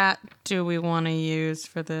stat do we want to use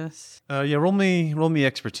for this? Roll me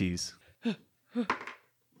expertise.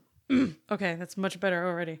 Okay, that's much better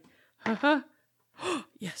already.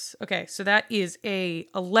 Yes. Okay, so that is a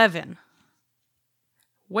 11.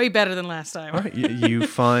 Way better than last time. All right, you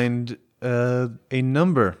find a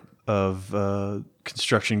number of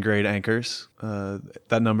construction grade anchors.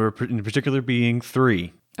 That number in particular being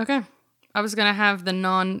 3. Okay. I was going to have the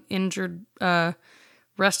non-injured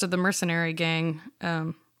rest of the mercenary gang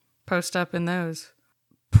post up in those.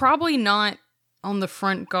 Probably not on the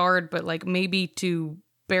front guard, but like maybe to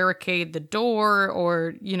barricade the door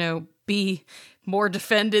or, be more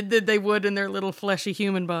defended than they would in their little fleshy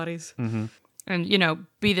human bodies. Mm-hmm. And,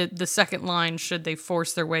 be the second line should they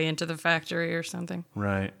force their way into the factory or something.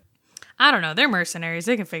 Right. I don't know. They're mercenaries.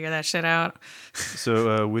 They can figure that shit out.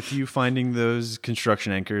 So with you finding those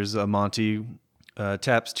construction anchors, Monty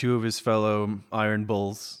taps 2 of his fellow Iron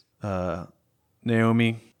Bulls,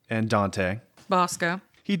 Naomi and Dante. Bosco.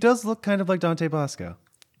 He does look kind of like Dante Bosco.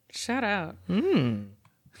 Shout out.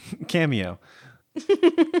 Cameo.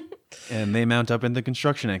 And they mount up in the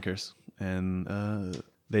construction anchors. And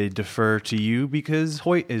they defer to you because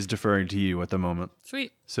Hoyt is deferring to you at the moment.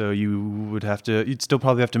 Sweet. So you'd still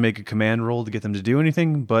probably have to make a command roll to get them to do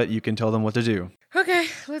anything, but you can tell them what to do. Okay,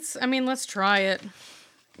 let's try it.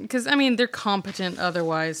 Because, they're competent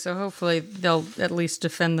otherwise, so hopefully they'll at least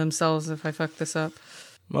defend themselves if I fuck this up.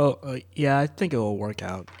 Well, yeah, I think it will work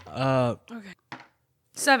out. Okay.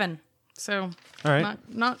 7. So, all right.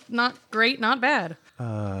 Not great, not bad.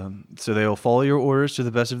 So they will follow your orders to the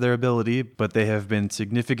best of their ability, but they have been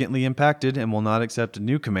significantly impacted and will not accept a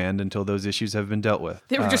new command until those issues have been dealt with.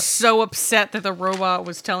 They were just so upset that the robot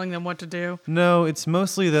was telling them what to do. No, it's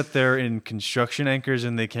mostly that they're in construction anchors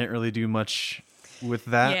and they can't really do much with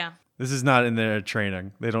that. Yeah. This is not in their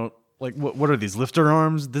training. They don't, like, what are these, lifter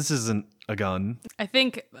arms? This isn't a gun. I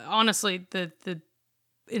think, honestly, the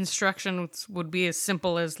instructions would be as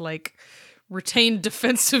simple as, like, retain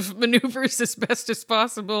defensive maneuvers as best as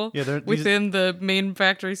possible within the main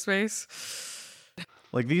factory space.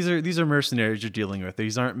 Like these are mercenaries you're dealing with.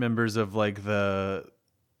 These aren't members of like the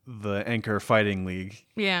Anchor Fighting League.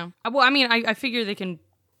 Yeah. Well, I figure they can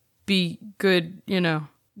be good,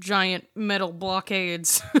 giant metal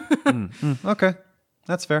blockades. Okay.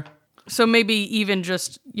 That's fair. So maybe even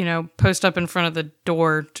just, post up in front of the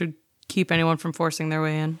door to keep anyone from forcing their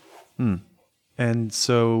way in. And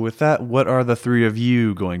so with that, what are the 3 of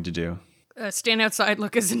you going to do? Stand outside,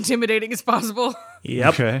 look as intimidating as possible.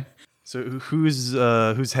 Yep. Okay. So who's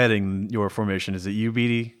heading your formation? Is it you,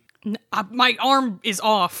 BD? My arm is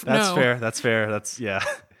off. That's fair. That's yeah.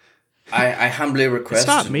 I humbly request It's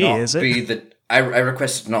not me, is it? I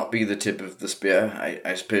request it not be the tip of the spear.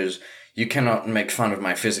 I suppose you cannot make fun of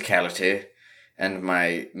my physicality and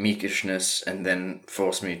my meekishness and then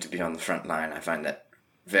force me to be on the front line. I find that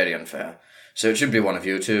very unfair. So it should be one of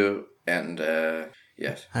you two, and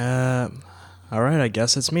yes. All right, I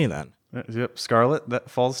guess it's me then. Yep, Scarlet, that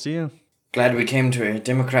falls to you. Glad we came to a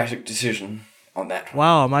democratic decision on that one.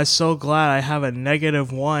 Wow, am I so glad I have a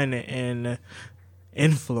 -1 in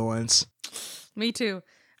influence. Me too.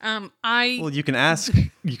 Well, you can ask.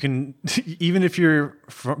 You can even if you're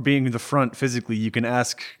being the front physically, you can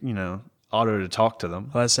ask. Otto to talk to them.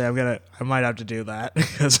 Let's say I might have to do that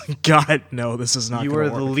because God, no, this is not. You gonna are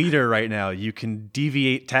work. the leader right now. You can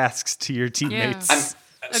deviate tasks to your teammates. Yeah.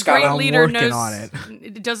 A Scarlet, great leader I'm working knows on it.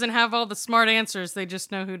 It doesn't have all the smart answers. They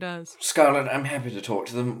just know who does. Scarlet, I'm happy to talk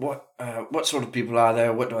to them. What sort of people are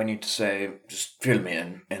there? What do I need to say? Just fill me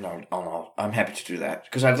in, and I'm happy to do that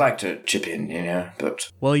because I'd like to chip in, but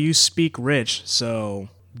Well, you speak rich, so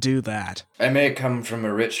do that. I may come from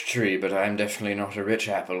a rich tree, but I'm definitely not a rich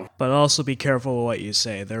apple. But also be careful with what you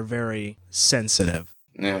say. They're very sensitive.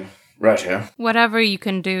 Yeah, right here. Whatever you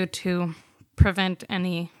can do to prevent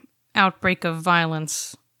any outbreak of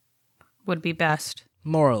violence would be best.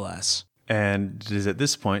 More or less. And it is at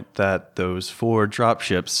this point that those 4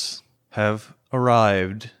 dropships have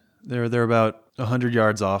arrived. They're about 100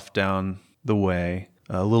 yards off down the way,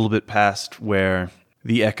 a little bit past where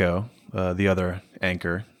the Echo, the other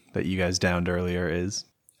anchor that you guys downed earlier, is.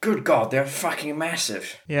 Good God, they're fucking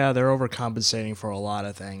massive. Yeah, they're overcompensating for a lot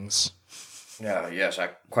of things. Yeah, yes, I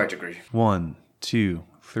quite agree. 1, 2,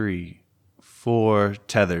 3, 4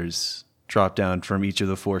 tethers drop down from each of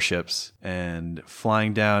the 4 ships, and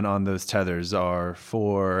flying down on those tethers are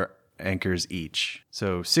 4 anchors each.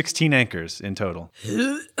 So 16 anchors in total.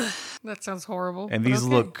 That sounds horrible. And but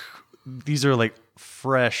okay. these are like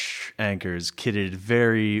fresh anchors, kitted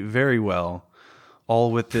very, very well,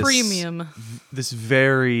 all with this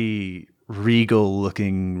very regal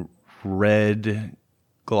looking red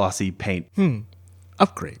glossy paint.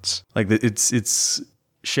 Upgrades. Like it's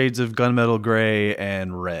shades of gunmetal gray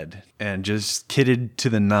and red, and just kitted to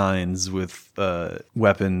the nines with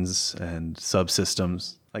weapons and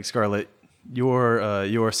subsystems. Like Scarlet, your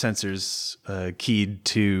sensors keyed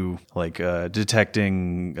to like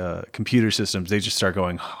detecting computer systems, they just start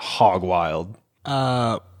going hog wild.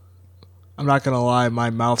 I'm not gonna lie,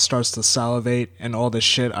 my mouth starts to salivate and all the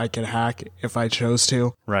shit I could hack if I chose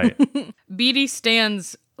to. Right. Beatty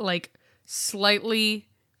stands like slightly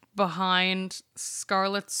behind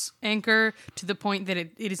Scarlet's anchor to the point that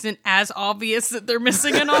it isn't as obvious that they're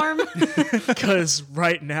missing an arm. Because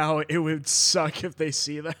right now it would suck if they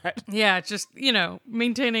see that. Yeah, just,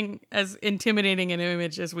 maintaining as intimidating an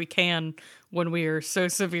image as we can when we are so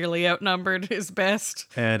severely outnumbered is best.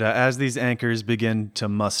 And as these anchors begin to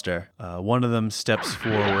muster, one of them steps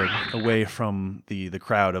forward away from the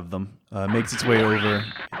crowd of them, makes its way over.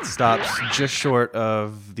 It stops just short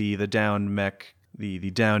of the downed mech,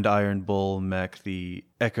 the downed Iron Bull mech, the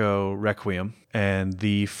Echo Requiem, and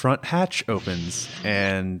the front hatch opens.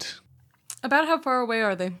 And About how far away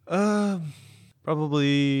are they?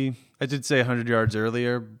 probably, I did say 100 yards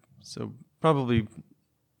earlier, so probably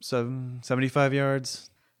 75 yards.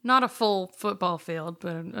 Not a full football field,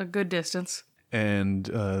 but a good distance. And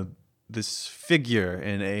this figure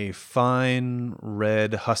in a fine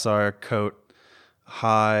red hussar coat,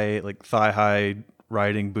 like thigh-high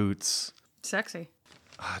riding boots. Sexy.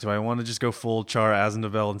 Do I want to just go full Char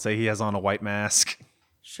Aznavour and say he has on a white mask?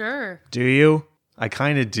 Sure. Do you? I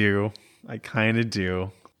kind of do.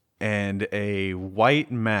 And a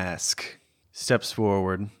white mask steps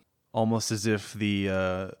forward, almost as if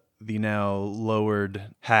the now lowered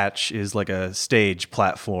hatch is like a stage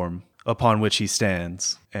platform upon which he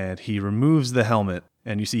stands. And he removes the helmet,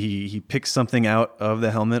 and you see he picks something out of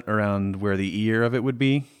the helmet around where the ear of it would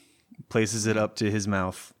be, places it up to his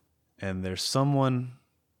mouth, and there's someone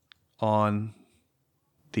on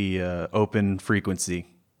the open frequency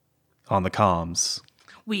on the comms.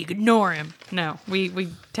 We ignore him. No, we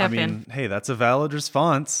tap in. Hey, that's a valid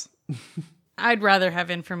response. I'd rather have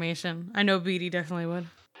information. I know Beatty definitely would.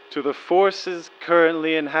 To the forces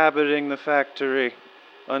currently inhabiting the factory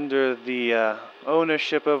under the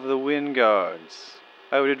ownership of the Wind Guards,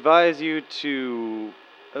 I would advise you to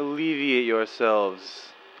alleviate yourselves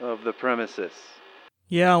of the premises.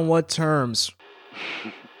 Yeah, on what terms?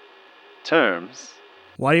 Terms?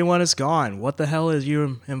 Why do you want us gone? What the hell is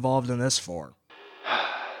you involved in this for?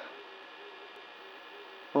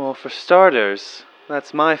 Well, for starters,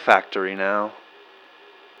 that's my factory now.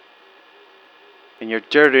 And you're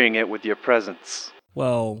dirtying it with your presence.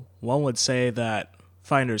 Well, one would say that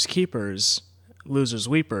finders keepers, losers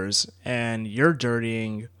weepers, and you're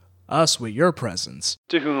dirtying us with your presence.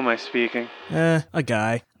 To whom am I speaking? A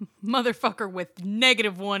guy. Motherfucker with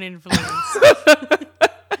 -1 influence.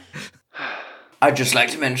 I'd just like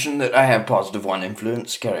to mention that I have +1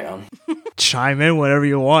 influence. Carry on. Chime in whenever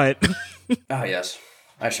you want. Ah, yes,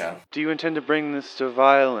 I shall. Do you intend to bring this to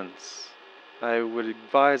violence? I would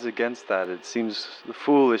advise against that. It seems a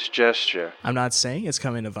foolish gesture. I'm not saying it's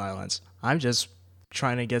coming to violence. I'm just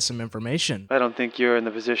trying to get some information. I don't think you're in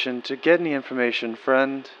the position to get any information,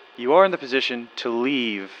 friend. You are in the position to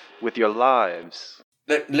leave with your lives.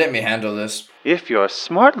 Let me handle this. If you're a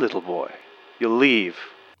smart little boy, you'll leave.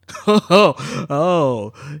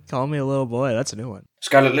 Oh, call me a little boy. That's a new one.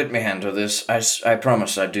 Scarlet, let me handle this. I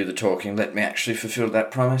promised I'd do the talking. Let me actually fulfill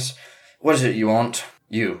that promise. What is it you want?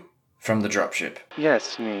 You, from the dropship.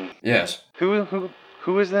 Yes, me. Yes.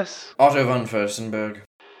 Who is this? Otto von Furstenberg.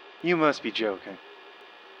 You must be joking.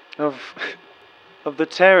 Of the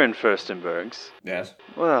Terran Furstenbergs? Yes.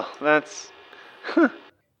 Well, that's...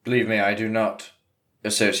 Believe me, I do not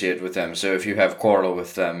associate with them, so if you have quarrel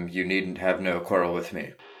with them, you needn't have no quarrel with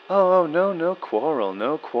me. Oh, no quarrel.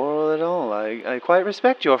 No quarrel at all. I quite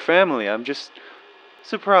respect your family. I'm just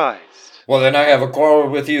surprised. Well, then I have a quarrel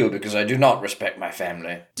with you, because I do not respect my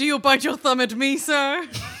family. Do you bite your thumb at me, sir?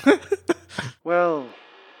 Well,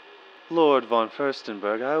 Lord von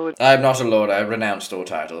Furstenberg, I am not a lord, I have renounced all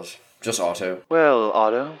titles. Just Otto. Well,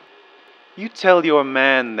 Otto, you tell your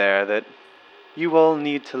man there that you all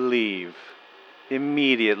need to leave.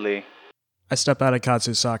 Immediately. I step out of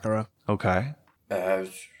Katsu Sakura. Okay.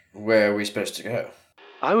 Where are we supposed to go?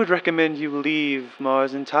 I would recommend you leave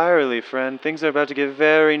Mars entirely, friend. Things are about to get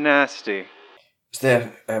very nasty. Is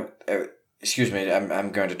there, excuse me,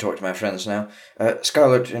 I'm going to talk to my friends now.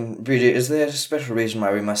 Scarlet and Beauty, is there a special reason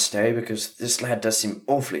why we must stay? Because this lad does seem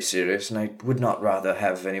awfully serious, and I would not rather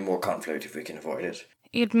have any more conflict if we can avoid it.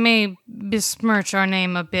 It may besmirch our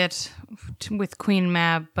name a bit with Queen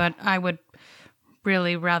Mab, but I would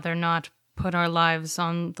really rather not put our lives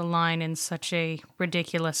on the line in such a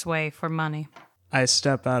ridiculous way for money. I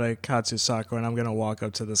step out of Katsu Sakura and I'm gonna walk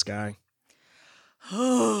up to this guy.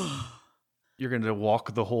 You're going to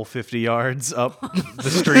walk the whole 50 yards up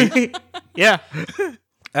the street. Yeah.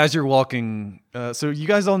 As you're walking, so you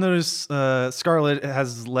guys all notice Scarlet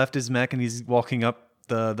has left his mech and he's walking up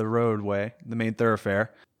the roadway, the main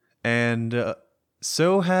thoroughfare. And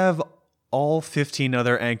so have all 15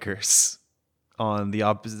 other anchors on the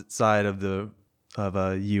opposite side of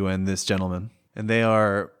you and this gentleman. And they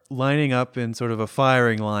are lining up in sort of a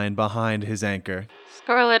firing line behind his anchor.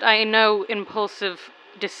 Scarlet, I know impulsive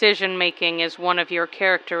decision-making is one of your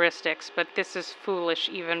characteristics, but this is foolish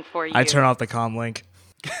even for you. I turn off the comm link.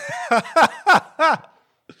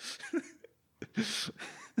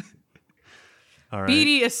 All right.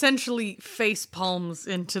 Beatty essentially face palms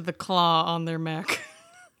into the claw on their mech.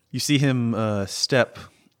 You see him step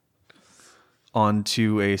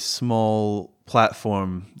onto a small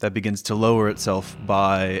platform that begins to lower itself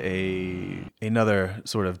by another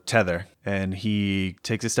sort of tether, and he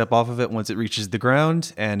takes a step off of it once it reaches the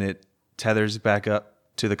ground, and it tethers back up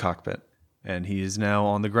to the cockpit, and he is now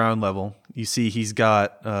on the ground level. You see he's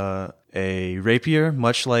got a rapier,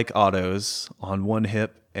 much like Otto's, on one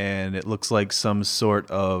hip, and it looks like some sort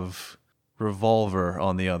of revolver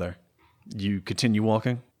on the other. You continue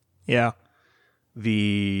walking. Yeah.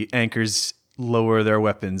 The anchors lower their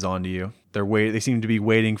weapons onto you. They seem to be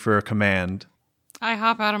waiting for a command. I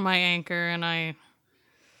hop out of my anchor and I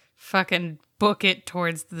fucking book it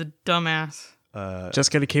towards the dumbass.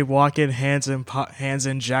 Just gonna keep walking, hands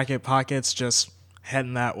in jacket pockets, just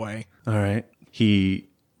heading that way. All right. He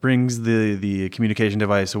brings the communication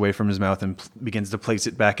device away from his mouth and begins to place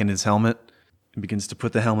it back in his helmet. He begins to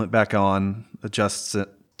put the helmet back on, adjusts it,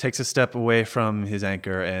 takes a step away from his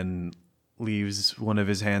anchor, and leaves one of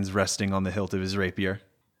his hands resting on the hilt of his rapier.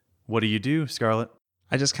 What do you do, Scarlet?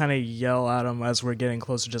 I just kind of yell at him as we're getting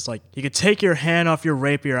closer, just like, you could take your hand off your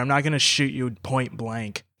rapier. I'm not going to shoot you point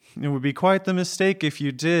blank. It would be quite the mistake if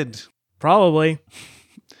you did. Probably.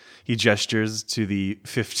 He gestures to the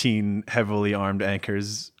 15 heavily armed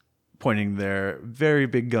anchors, pointing their very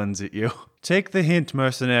big guns at you. Take the hint,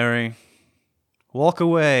 mercenary. Walk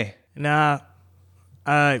away. Nah,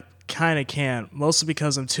 I kind of can't. Mostly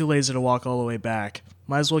because I'm too lazy to walk all the way back.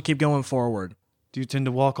 Might as well keep going forward. Do you tend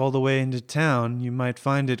to walk all the way into town? You might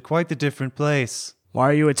find it quite a different place. Why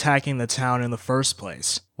are you attacking the town in the first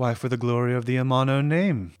place? Why, for the glory of the Amano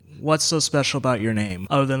name. What's so special about your name,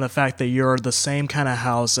 other than the fact that you're the same kind of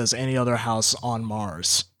house as any other house on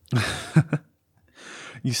Mars?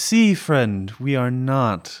 You see, friend, we are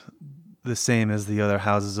not the same as the other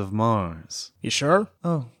houses of Mars. You sure?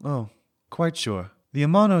 Oh, quite sure. The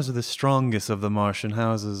Amanos are the strongest of the Martian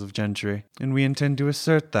houses of gentry, and we intend to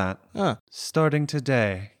assert that. Starting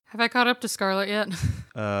today. Have I caught up to Scarlet yet?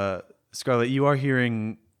 Scarlet, you are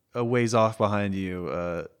hearing a ways off behind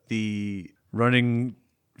you the running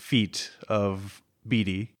feet of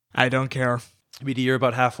Beatty. I don't care. Beatty, you're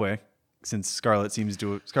about halfway, since Scarlet seems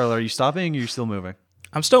to... Scarlet, are you stopping or are you still moving?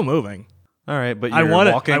 I'm still moving. All right, but I you're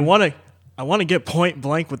walking... I want to get point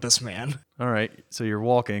blank with this man. All right, so you're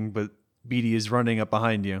walking, but Beatty is running up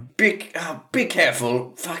behind you. Be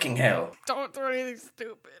careful, fucking hell. Don't throw anything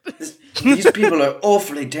stupid. These people are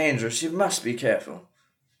awfully dangerous, you must be careful.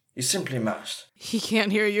 You simply must. He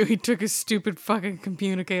can't hear you, he took his stupid fucking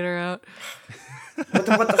communicator out.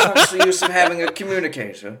 What the fuck's the use of having a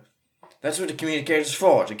communicator? That's what a communicator's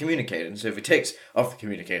for, to communicate. And so if he takes off the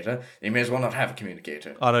communicator, he may as well not have a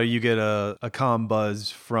communicator. Otto, you get a comm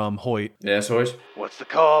buzz from Hoyt. Yes, Hoyt? What's the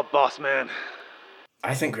call, boss man?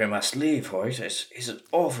 I think we must leave, Hoyt. It's an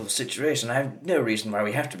awful situation. I have no reason why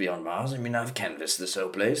we have to be on Mars. I mean, I've canvassed this whole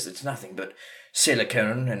place. It's nothing but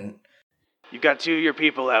silicone and... You've got 2 of your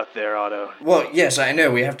people out there, Otto. Well, yes, I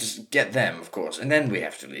know. We have to get them, of course, and then we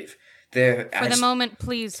have to leave. For the moment,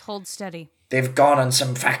 please hold steady. They've gone on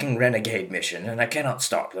some fucking renegade mission, and I cannot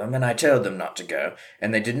stop them, and I told them not to go,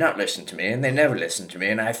 and they did not listen to me, and they never listened to me,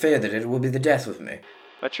 and I fear that it will be the death of me.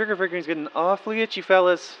 My trigger finger's getting awfully itchy,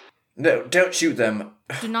 fellas. No, don't shoot them.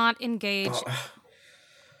 Do not engage.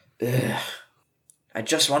 I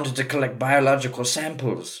just wanted to collect biological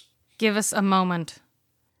samples. Give us a moment.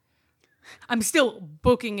 I'm still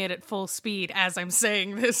booking it at full speed as I'm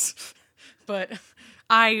saying this, but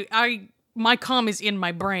my comm is in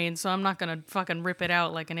my brain, so I'm not gonna fucking rip it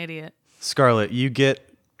out like an idiot. Scarlet, you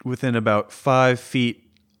get within about 5 feet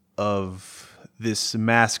of this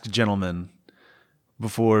masked gentleman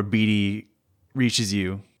before Beatty reaches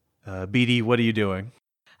you. Beatty, what are you doing?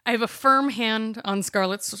 I have a firm hand on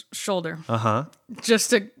Scarlet's shoulder. Uh-huh.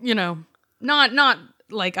 Just to, not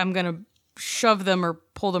like I'm gonna shove them or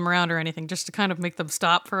pull them around or anything, just to kind of make them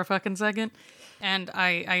stop for a fucking second. And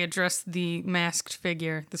I address the masked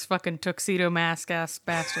figure, this fucking tuxedo mask-ass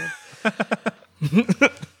bastard.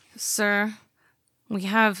 Sir, we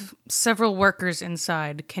have several workers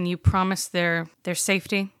inside. Can you promise their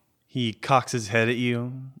safety? He cocks his head at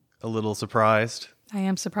you, a little surprised. I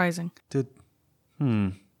am surprising. I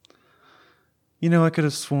could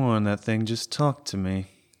have sworn that thing just talked to me.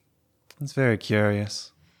 It's very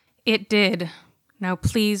curious. It did. Now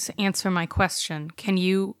please answer my question. Can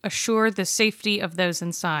you assure the safety of those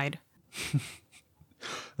inside?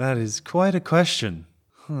 That is quite a question.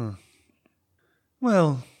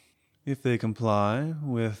 Well, if they comply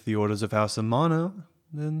with the orders of House Amano,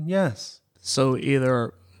 then yes. So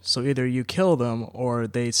either you kill them or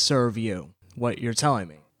they serve you. What you're telling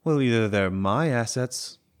me. Well, either they're my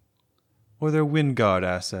assets or they're Wingard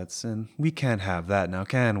assets, and we can't have that now,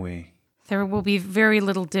 can we? There will be very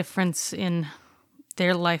little difference in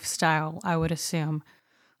their lifestyle, I would assume.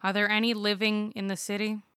 Are there any living in the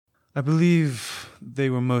city? I believe they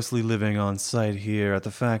were mostly living on site here at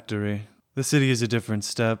the factory. The city is a different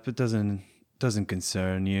step. It doesn't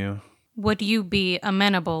concern you. Would you be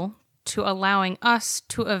amenable to allowing us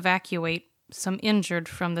to evacuate some injured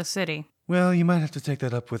from the city? Well, you might have to take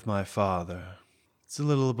that up with my father. It's a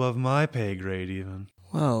little above my pay grade, even.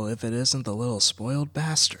 Well, if it isn't the little spoiled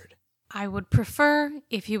bastard. I would prefer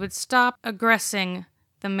if you would stop aggressing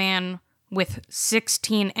the man with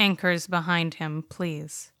 16 anchors behind him,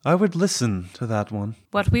 please. I would listen to that one.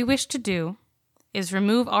 What we wish to do is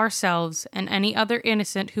remove ourselves and any other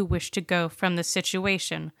innocent who wish to go from the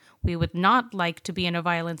situation. We would not like to be in a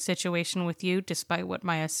violent situation with you, despite what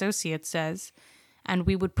my associate says, and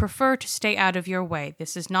we would prefer to stay out of your way.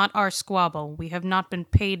 This is not our squabble. We have not been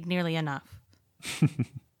paid nearly enough.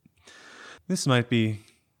 This might be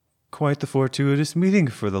quite the fortuitous meeting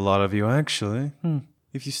for the lot of you, actually.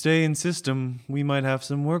 If you stay in system, we might have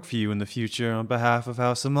some work for you in the future on behalf of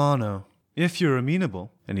House Amano. If you're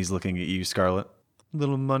amenable. And he's looking at you, Scarlet. A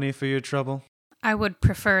little money for your trouble? I would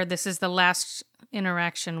prefer this is the last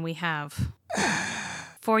interaction we have.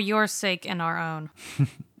 For your sake and our own.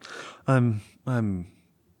 I'm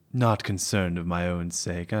not concerned of my own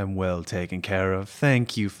sake. I'm well taken care of.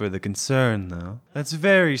 Thank you for the concern, though. That's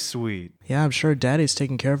very sweet. Yeah, I'm sure Daddy's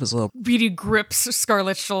taking care of his little... Beatty grips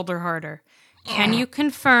Scarlet's shoulder harder. Can you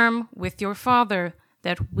confirm with your father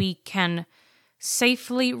that we can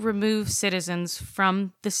safely remove citizens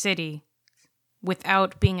from the city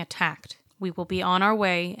without being attacked? We will be on our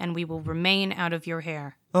way, and we will remain out of your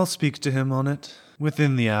hair. I'll speak to him on it.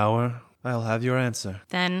 Within the hour, I'll have your answer.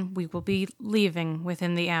 Then we will be leaving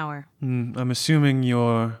within the hour. I'm assuming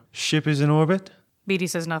your ship is in orbit? Beatty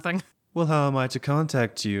says nothing. Well, how am I to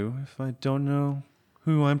contact you if I don't know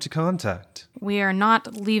who I'm to contact? We are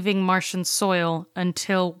not leaving Martian soil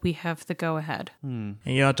until we have the go-ahead. And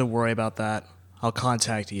you don't have to worry about that. I'll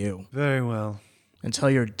contact you. Very well. And tell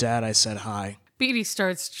your dad I said hi. Beatty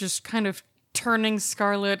starts just kind of turning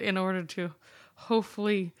Scarlet in order to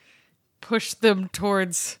hopefully push them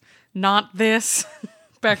towards not this,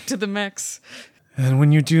 back to the mechs. And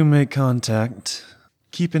when you do make contact,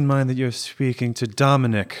 keep in mind that you're speaking to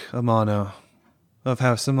Dominic Amano of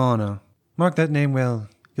House Amano. Mark that name well.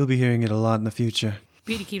 You'll be hearing it a lot in the future.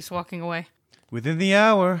 Beatty keeps walking away. Within the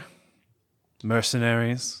hour,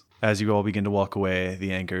 mercenaries. As you all begin to walk away,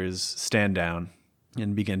 the anchors stand down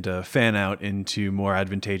and begin to fan out into more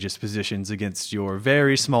advantageous positions against your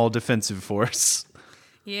very small defensive force.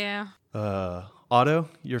 Yeah. Otto,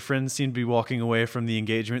 your friends seem to be walking away from the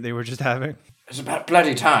engagement they were just having. It's about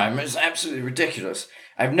bloody time. It's absolutely ridiculous.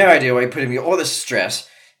 I have no idea why you're putting me all this stress.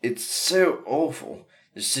 It's so awful,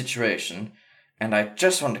 this situation. And I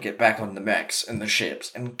just want to get back on the mechs and the ships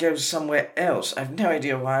and go somewhere else. I have no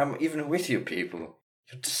idea why I'm even with you people.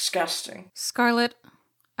 You're disgusting. Scarlet,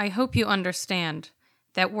 I hope you understand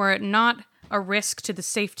that were it not a risk to the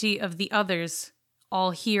safety of the others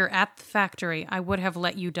all here at the factory, I would have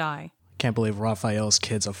let you die. Can't believe Raphael's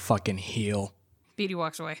kid's a fucking heel. Beatty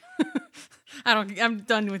walks away. I'm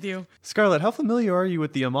done with you. Scarlet, how familiar are you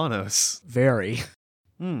with the Amanos? Very.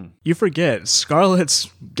 You forget, Scarlet's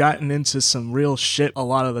gotten into some real shit a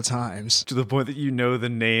lot of the times. To the point that you know the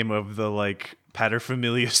name of the, like,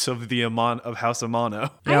 paterfamilias of the of House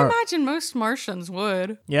Amano. I imagine most Martians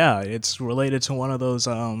would. Yeah, it's related to one of those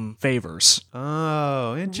favors.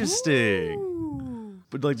 Oh, interesting.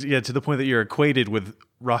 But like, yeah, to the point that you're acquainted with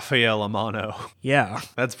Raphael Amano. Yeah.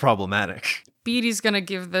 That's problematic. Beatty's gonna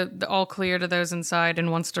give the all clear to those inside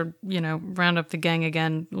and wants to, round up the gang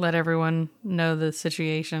again, let everyone know the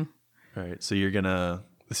situation. All right, so the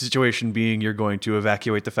situation being you're going to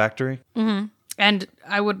evacuate the factory? Mm-hmm. And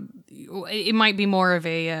it might be more of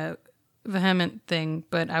a vehement thing,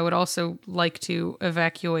 but I would also like to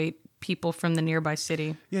evacuate people from the nearby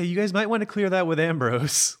city. Yeah, you guys might want to clear that with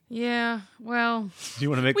Ambrose. Yeah, well... Do you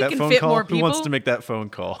want to make we that can phone fit call? more Who wants people. to make that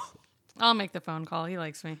phone call? I'll make the phone call. He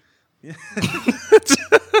likes me.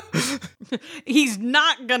 He's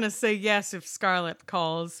not gonna say yes if Scarlet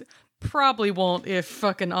calls. Probably won't if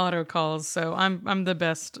fucking Otto calls. So I'm the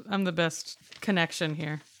best. I'm the best connection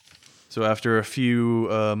here. So after a few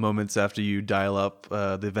moments after you dial up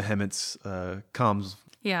the Vehement's comms.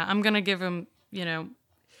 Yeah, I'm gonna give him.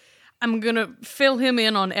 I'm gonna fill him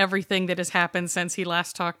in on everything that has happened since he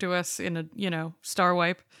last talked to us in a Star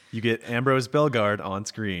Wipe. You get Ambrose Bellegarde on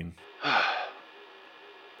screen.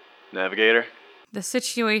 Navigator? The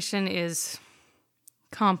situation is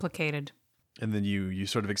complicated. And then you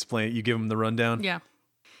sort of explain, you give him the rundown? Yeah.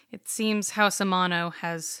 It seems House Amano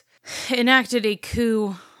has enacted a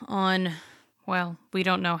coup on, well, we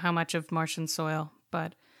don't know how much of Martian soil,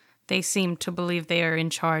 but they seem to believe they are in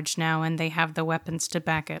charge now and they have the weapons to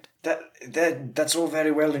back it. That's all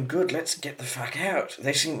very well and good. Let's get the fuck out.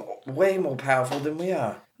 They seem way more powerful than we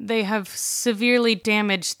are. They have severely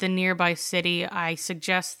damaged the nearby city. I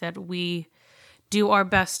suggest that we do our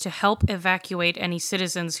best to help evacuate any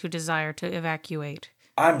citizens who desire to evacuate.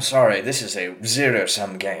 I'm sorry, this is a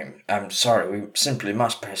zero-sum game. I'm sorry, we simply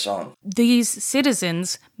must press on. These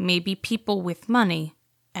citizens may be people with money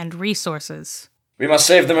and resources. We must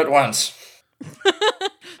save them at once.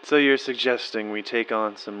 So you're suggesting we take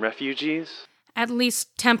on some refugees? At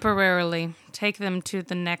least temporarily. Take them to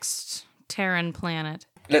the next Terran planet.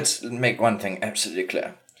 Let's make one thing absolutely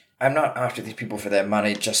clear. I'm not after these people for their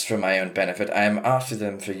money just for my own benefit. I am after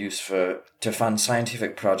them for use to fund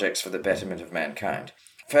scientific projects for the betterment of mankind.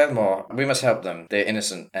 Furthermore, we must help them. They're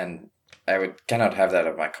innocent, and I cannot have that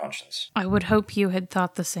on my conscience. I would hope you had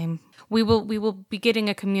thought the same. We will be getting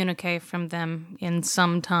a communique from them in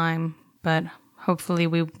some time, but hopefully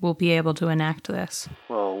we will be able to enact this.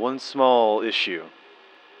 Well, one small issue,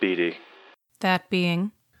 Beatty. That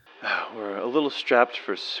being? We're a little strapped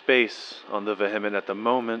for space on the Vehement at the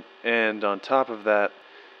moment, and on top of that,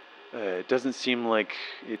 it doesn't seem like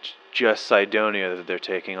it's just Cydonia that they're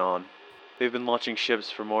taking on. They've been launching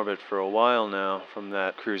ships from orbit for a while now from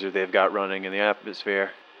that cruiser they've got running in the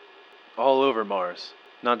atmosphere. All over Mars,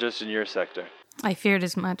 not just in your sector. I feared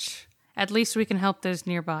as much. At least we can help those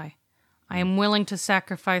nearby. I am willing to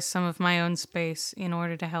sacrifice some of my own space in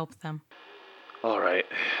order to help them. All right.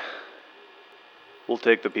 We'll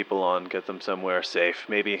take the people on, get them somewhere safe.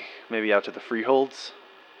 Maybe out to the freeholds?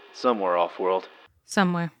 Somewhere off-world.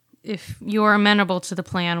 Somewhere. If you are amenable to the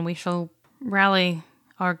plan, we shall rally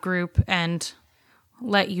our group and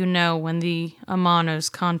let you know when the Amanos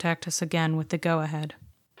contact us again with the go-ahead.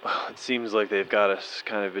 Well, it seems like they've got us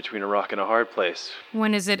kind of between a rock and a hard place.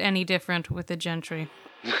 When is it any different with the gentry?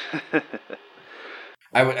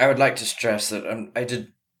 I would like to stress that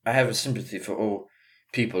I have a sympathy for all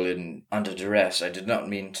people under duress. I did not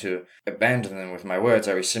mean to abandon them with my words.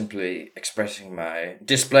 I was simply expressing my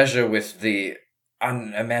displeasure with the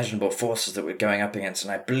unimaginable forces that we're going up against,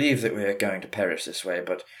 and I believe that we are going to perish this way,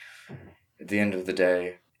 but at the end of the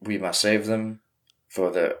day, we must save them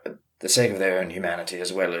for the sake of their own humanity,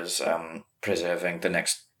 as well as preserving the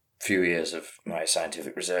next few years of my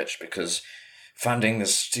scientific research, because funding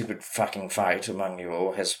this stupid fucking fight among you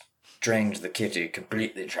all has drained the kitty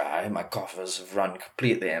completely dry. My coffers have run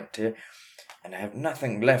completely empty, and I have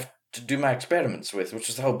nothing left to do my experiments with, which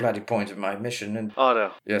is the whole bloody point of my mission. And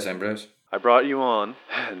Otto, yes, Ambrose? I brought you on,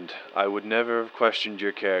 and I would never have questioned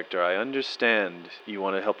your character. I understand you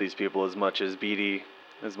want to help these people as much as Beatty,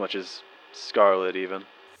 as much as Scarlet, even.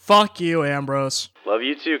 Fuck you, Ambrose. Love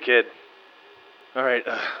you too, kid. Alright,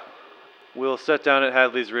 we'll set down at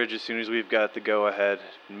Hadley's Ridge as soon as we've got the go-ahead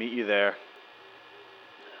and meet you there.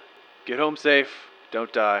 Get home safe.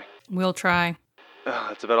 Don't die. We'll try.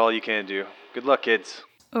 That's about all you can do. Good luck, kids.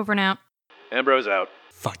 Over and out. Ambrose out.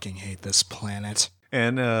 Fucking hate this planet.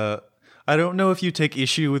 And I don't know if you take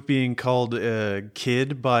issue with being called a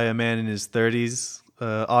kid by a man in his 30s,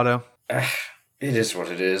 Otto. It is what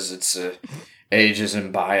it is. It's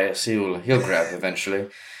ageism bias. He'll grow up eventually.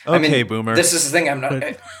 Okay, boomer. This is the thing. I'm not.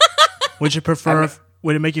 Would you prefer?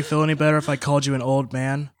 Would it make you feel any better if I called you an old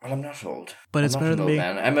man? Well, I'm not old. But it's I'm better not an than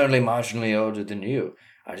old me. man. I'm only marginally older than you.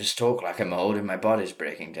 I just talk like I'm old and my body's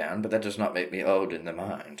breaking down, but that does not make me old in the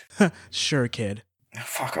mind. Sure, kid.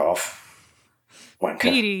 Fuck off. Wanker.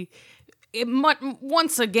 Petey,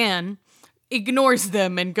 once again, ignores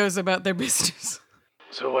them and goes about their business.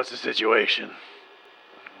 So what's the situation?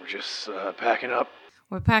 We're just packing up.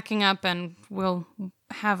 We're packing up and we'll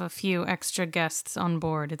have a few extra guests on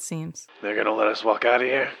board, it seems. They're gonna let us walk out of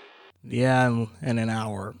here? Yeah, in an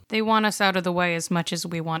hour. They want us out of the way as much as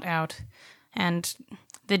we want out. And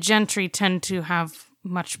the gentry tend to have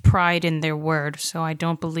much pride in their word, so I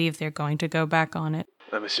don't believe they're going to go back on it.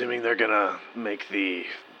 I'm assuming they're gonna make the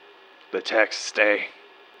techs stay,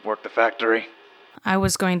 work the factory. I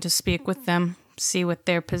was going to speak with them, see what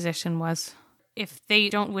their position was. If they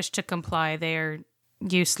don't wish to comply, they are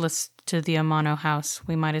useless to the Amano house.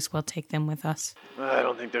 We might as well take them with us. I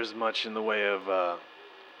don't think there's much in the way of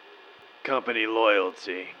company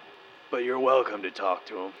loyalty, but you're welcome to talk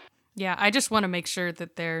to them. Yeah, I just want to make sure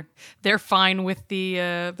that they're fine with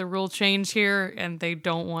the rule change here and they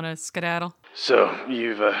don't want to skedaddle. So,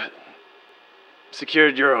 you've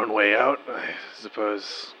secured your own way out. I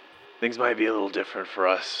suppose things might be a little different for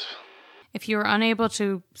us. If you are unable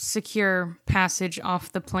to secure passage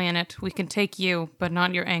off the planet, we can take you, but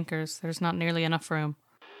not your anchors. There's not nearly enough room.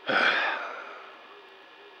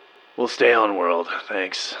 We'll stay on world,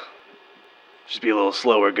 thanks. Just be a little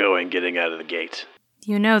slower going getting out of the gate.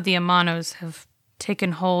 You know the Amanos have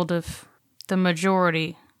taken hold of the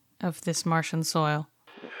majority of this Martian soil.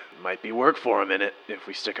 Might be work for a minute if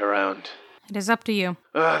we stick around. It is up to you.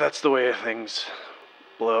 That's the way of things.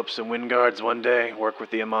 Blow up some wind guards one day, work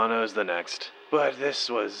with the Amanos the next. But this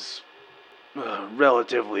was a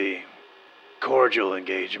relatively cordial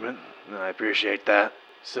engagement, and I appreciate that.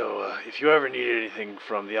 So, if you ever need anything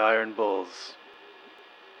from the Iron Bulls,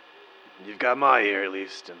 you've got my ear at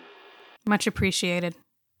least, and Much appreciated.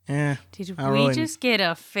 Eh, Did I we really- just get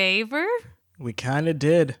a favor? we kinda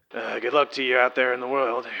did. good luck to you out there in the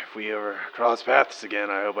world. If we ever cross paths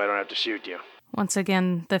again, I hope I don't have to shoot you. Once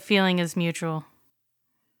again, the feeling is mutual.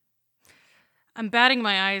 I'm batting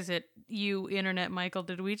my eyes at you, Internet Michael.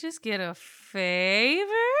 Did we just get a favor?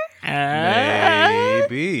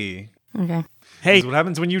 Maybe. Okay. Hey, This is what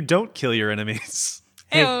happens when you don't kill your enemies.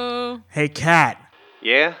 Hey. Heyo. hey, cat.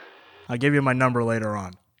 Yeah? I'll give you my number later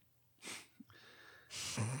on.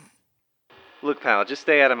 Look, pal, just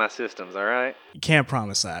stay out of my systems, alright? You can't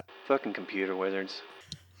promise that. Fucking computer wizards.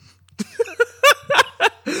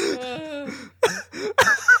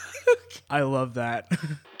 I love that.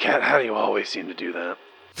 Cat, how do you always seem to do that?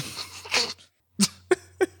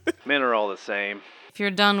 Men are all the same. If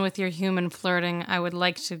you're done with your human flirting, I would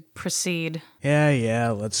like to proceed.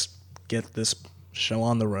 Yeah, let's get this show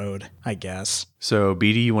on the road, I guess. So,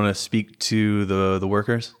 Beatty, you want to speak to the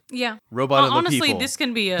workers? Yeah. Robot of the honestly, people. this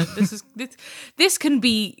can be this can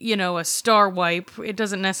be, a star wipe. It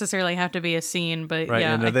doesn't necessarily have to be a scene, but Right,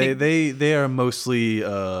 yeah. and I think, they are mostly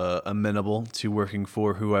amenable to working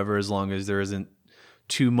for whoever, as long as there isn't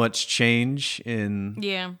too much change in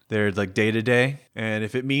yeah. their day to day. And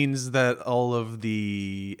if it means that all of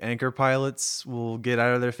the anchor pilots will get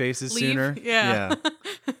out of their faces Leave? sooner, Yeah.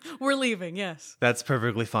 We're leaving, yes. that's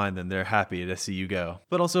perfectly fine. Then they're happy to see you go,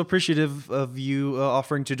 but also appreciative of you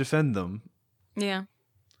offering to defend them. Yeah.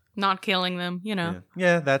 Not killing them,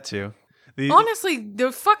 Yeah, that too. Honestly,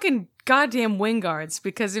 the fucking goddamn wing guards,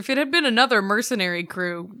 because if it had been another mercenary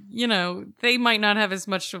crew, they might not have as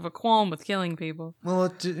much of a qualm with killing people. Well,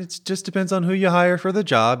 it just depends on who you hire for the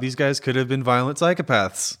job. These guys could have been violent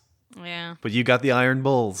psychopaths, Yeah. but you got the Iron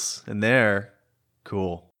Bulls, and they're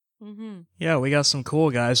cool. Mm-hmm. Yeah, we got some cool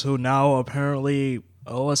guys who now apparently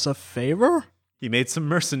owe us a favor? You made some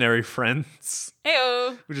mercenary friends,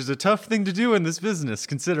 Heyo. which is a tough thing to do in this business,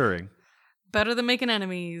 considering. Better than making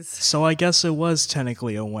enemies. So I guess it was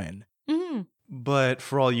technically a win. Mm-hmm. But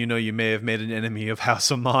for all you know, you may have made an enemy of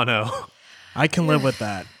House Amano. I can live with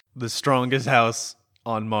that. the strongest house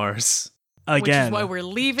on Mars. Again, Which is why we're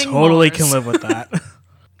leaving totally Mars. can live with that.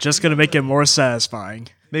 Just gonna make it more satisfying.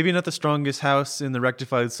 Maybe not the strongest house in the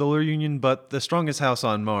rectified solar union, but the strongest house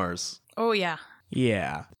on Mars. Oh, yeah.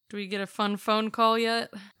 Yeah, Do we get a fun phone call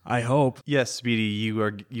yet? I hope. Yes, Speedy,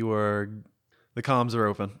 you are. The comms are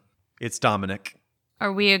open. It's Dominic.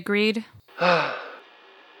 Are we agreed?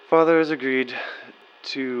 Father has agreed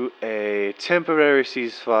to a temporary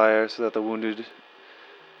ceasefire so that the wounded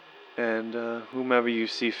and whomever you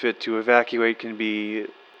see fit to evacuate can be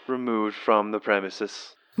removed from the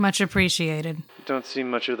premises. Much appreciated. Don't see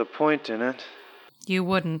much of the point in it. You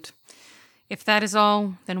wouldn't. If that is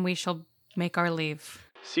all, then we shall make our leave.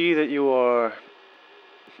 See that you are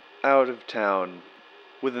out of town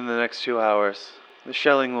within the next 2 hours. The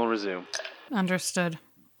shelling will resume. Understood.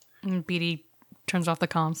 And Beatty turns off the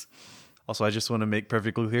comms. Also, I just want to make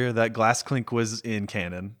perfectly clear that Glass Clink was in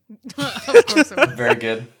canon. Of course it was. Very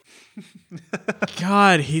good.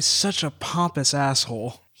 God, he's such a pompous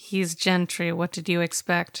asshole. He's gentry. What did you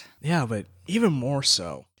expect? Yeah, but even more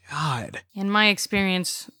so. God. In my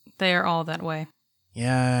experience, they are all that way.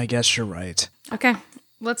 Yeah, I guess you're right. Okay,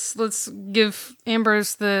 let's give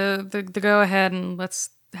Ambrose the go ahead and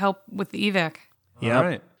let's help with the evac. Yep. All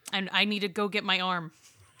right. And I need to go get my arm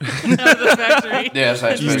out of the factory. Yes,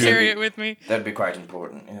 I Just suppose carry it with me. that'd be quite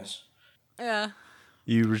important, yes. Yeah.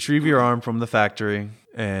 You retrieve your arm from the factory,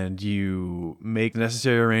 and you make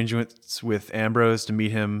necessary arrangements with Ambrose to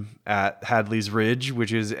meet him at Hadley's Ridge,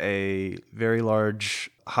 which is a very large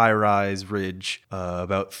high-rise ridge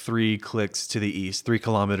about 3 clicks to the east, 3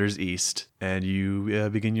 kilometers east. And you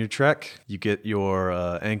begin your trek. You get your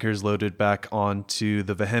anchors loaded back onto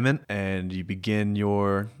the Vehement, and you begin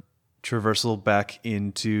your traversal back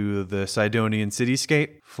into the Sidonian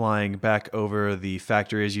cityscape, flying back over the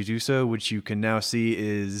factory as you do so, which you can now see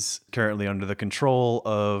is currently under the control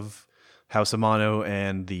of House Amano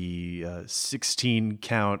and the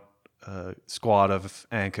 16-count squad of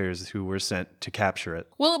anchors who were sent to capture it.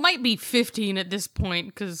 Well, it might be 15 at this point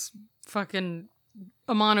because fucking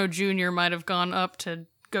Amano Jr. might have gone up to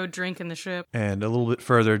go drink in the ship. And a little bit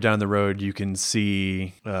further down the road, you can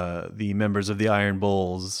see the members of the Iron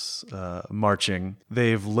Bulls marching.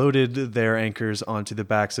 They've loaded their anchors onto the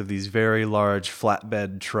backs of these very large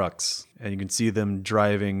flatbed trucks, and you can see them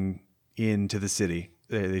driving into the city.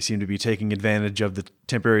 They seem to be taking advantage of the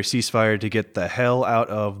temporary ceasefire to get the hell out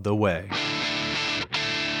of the way.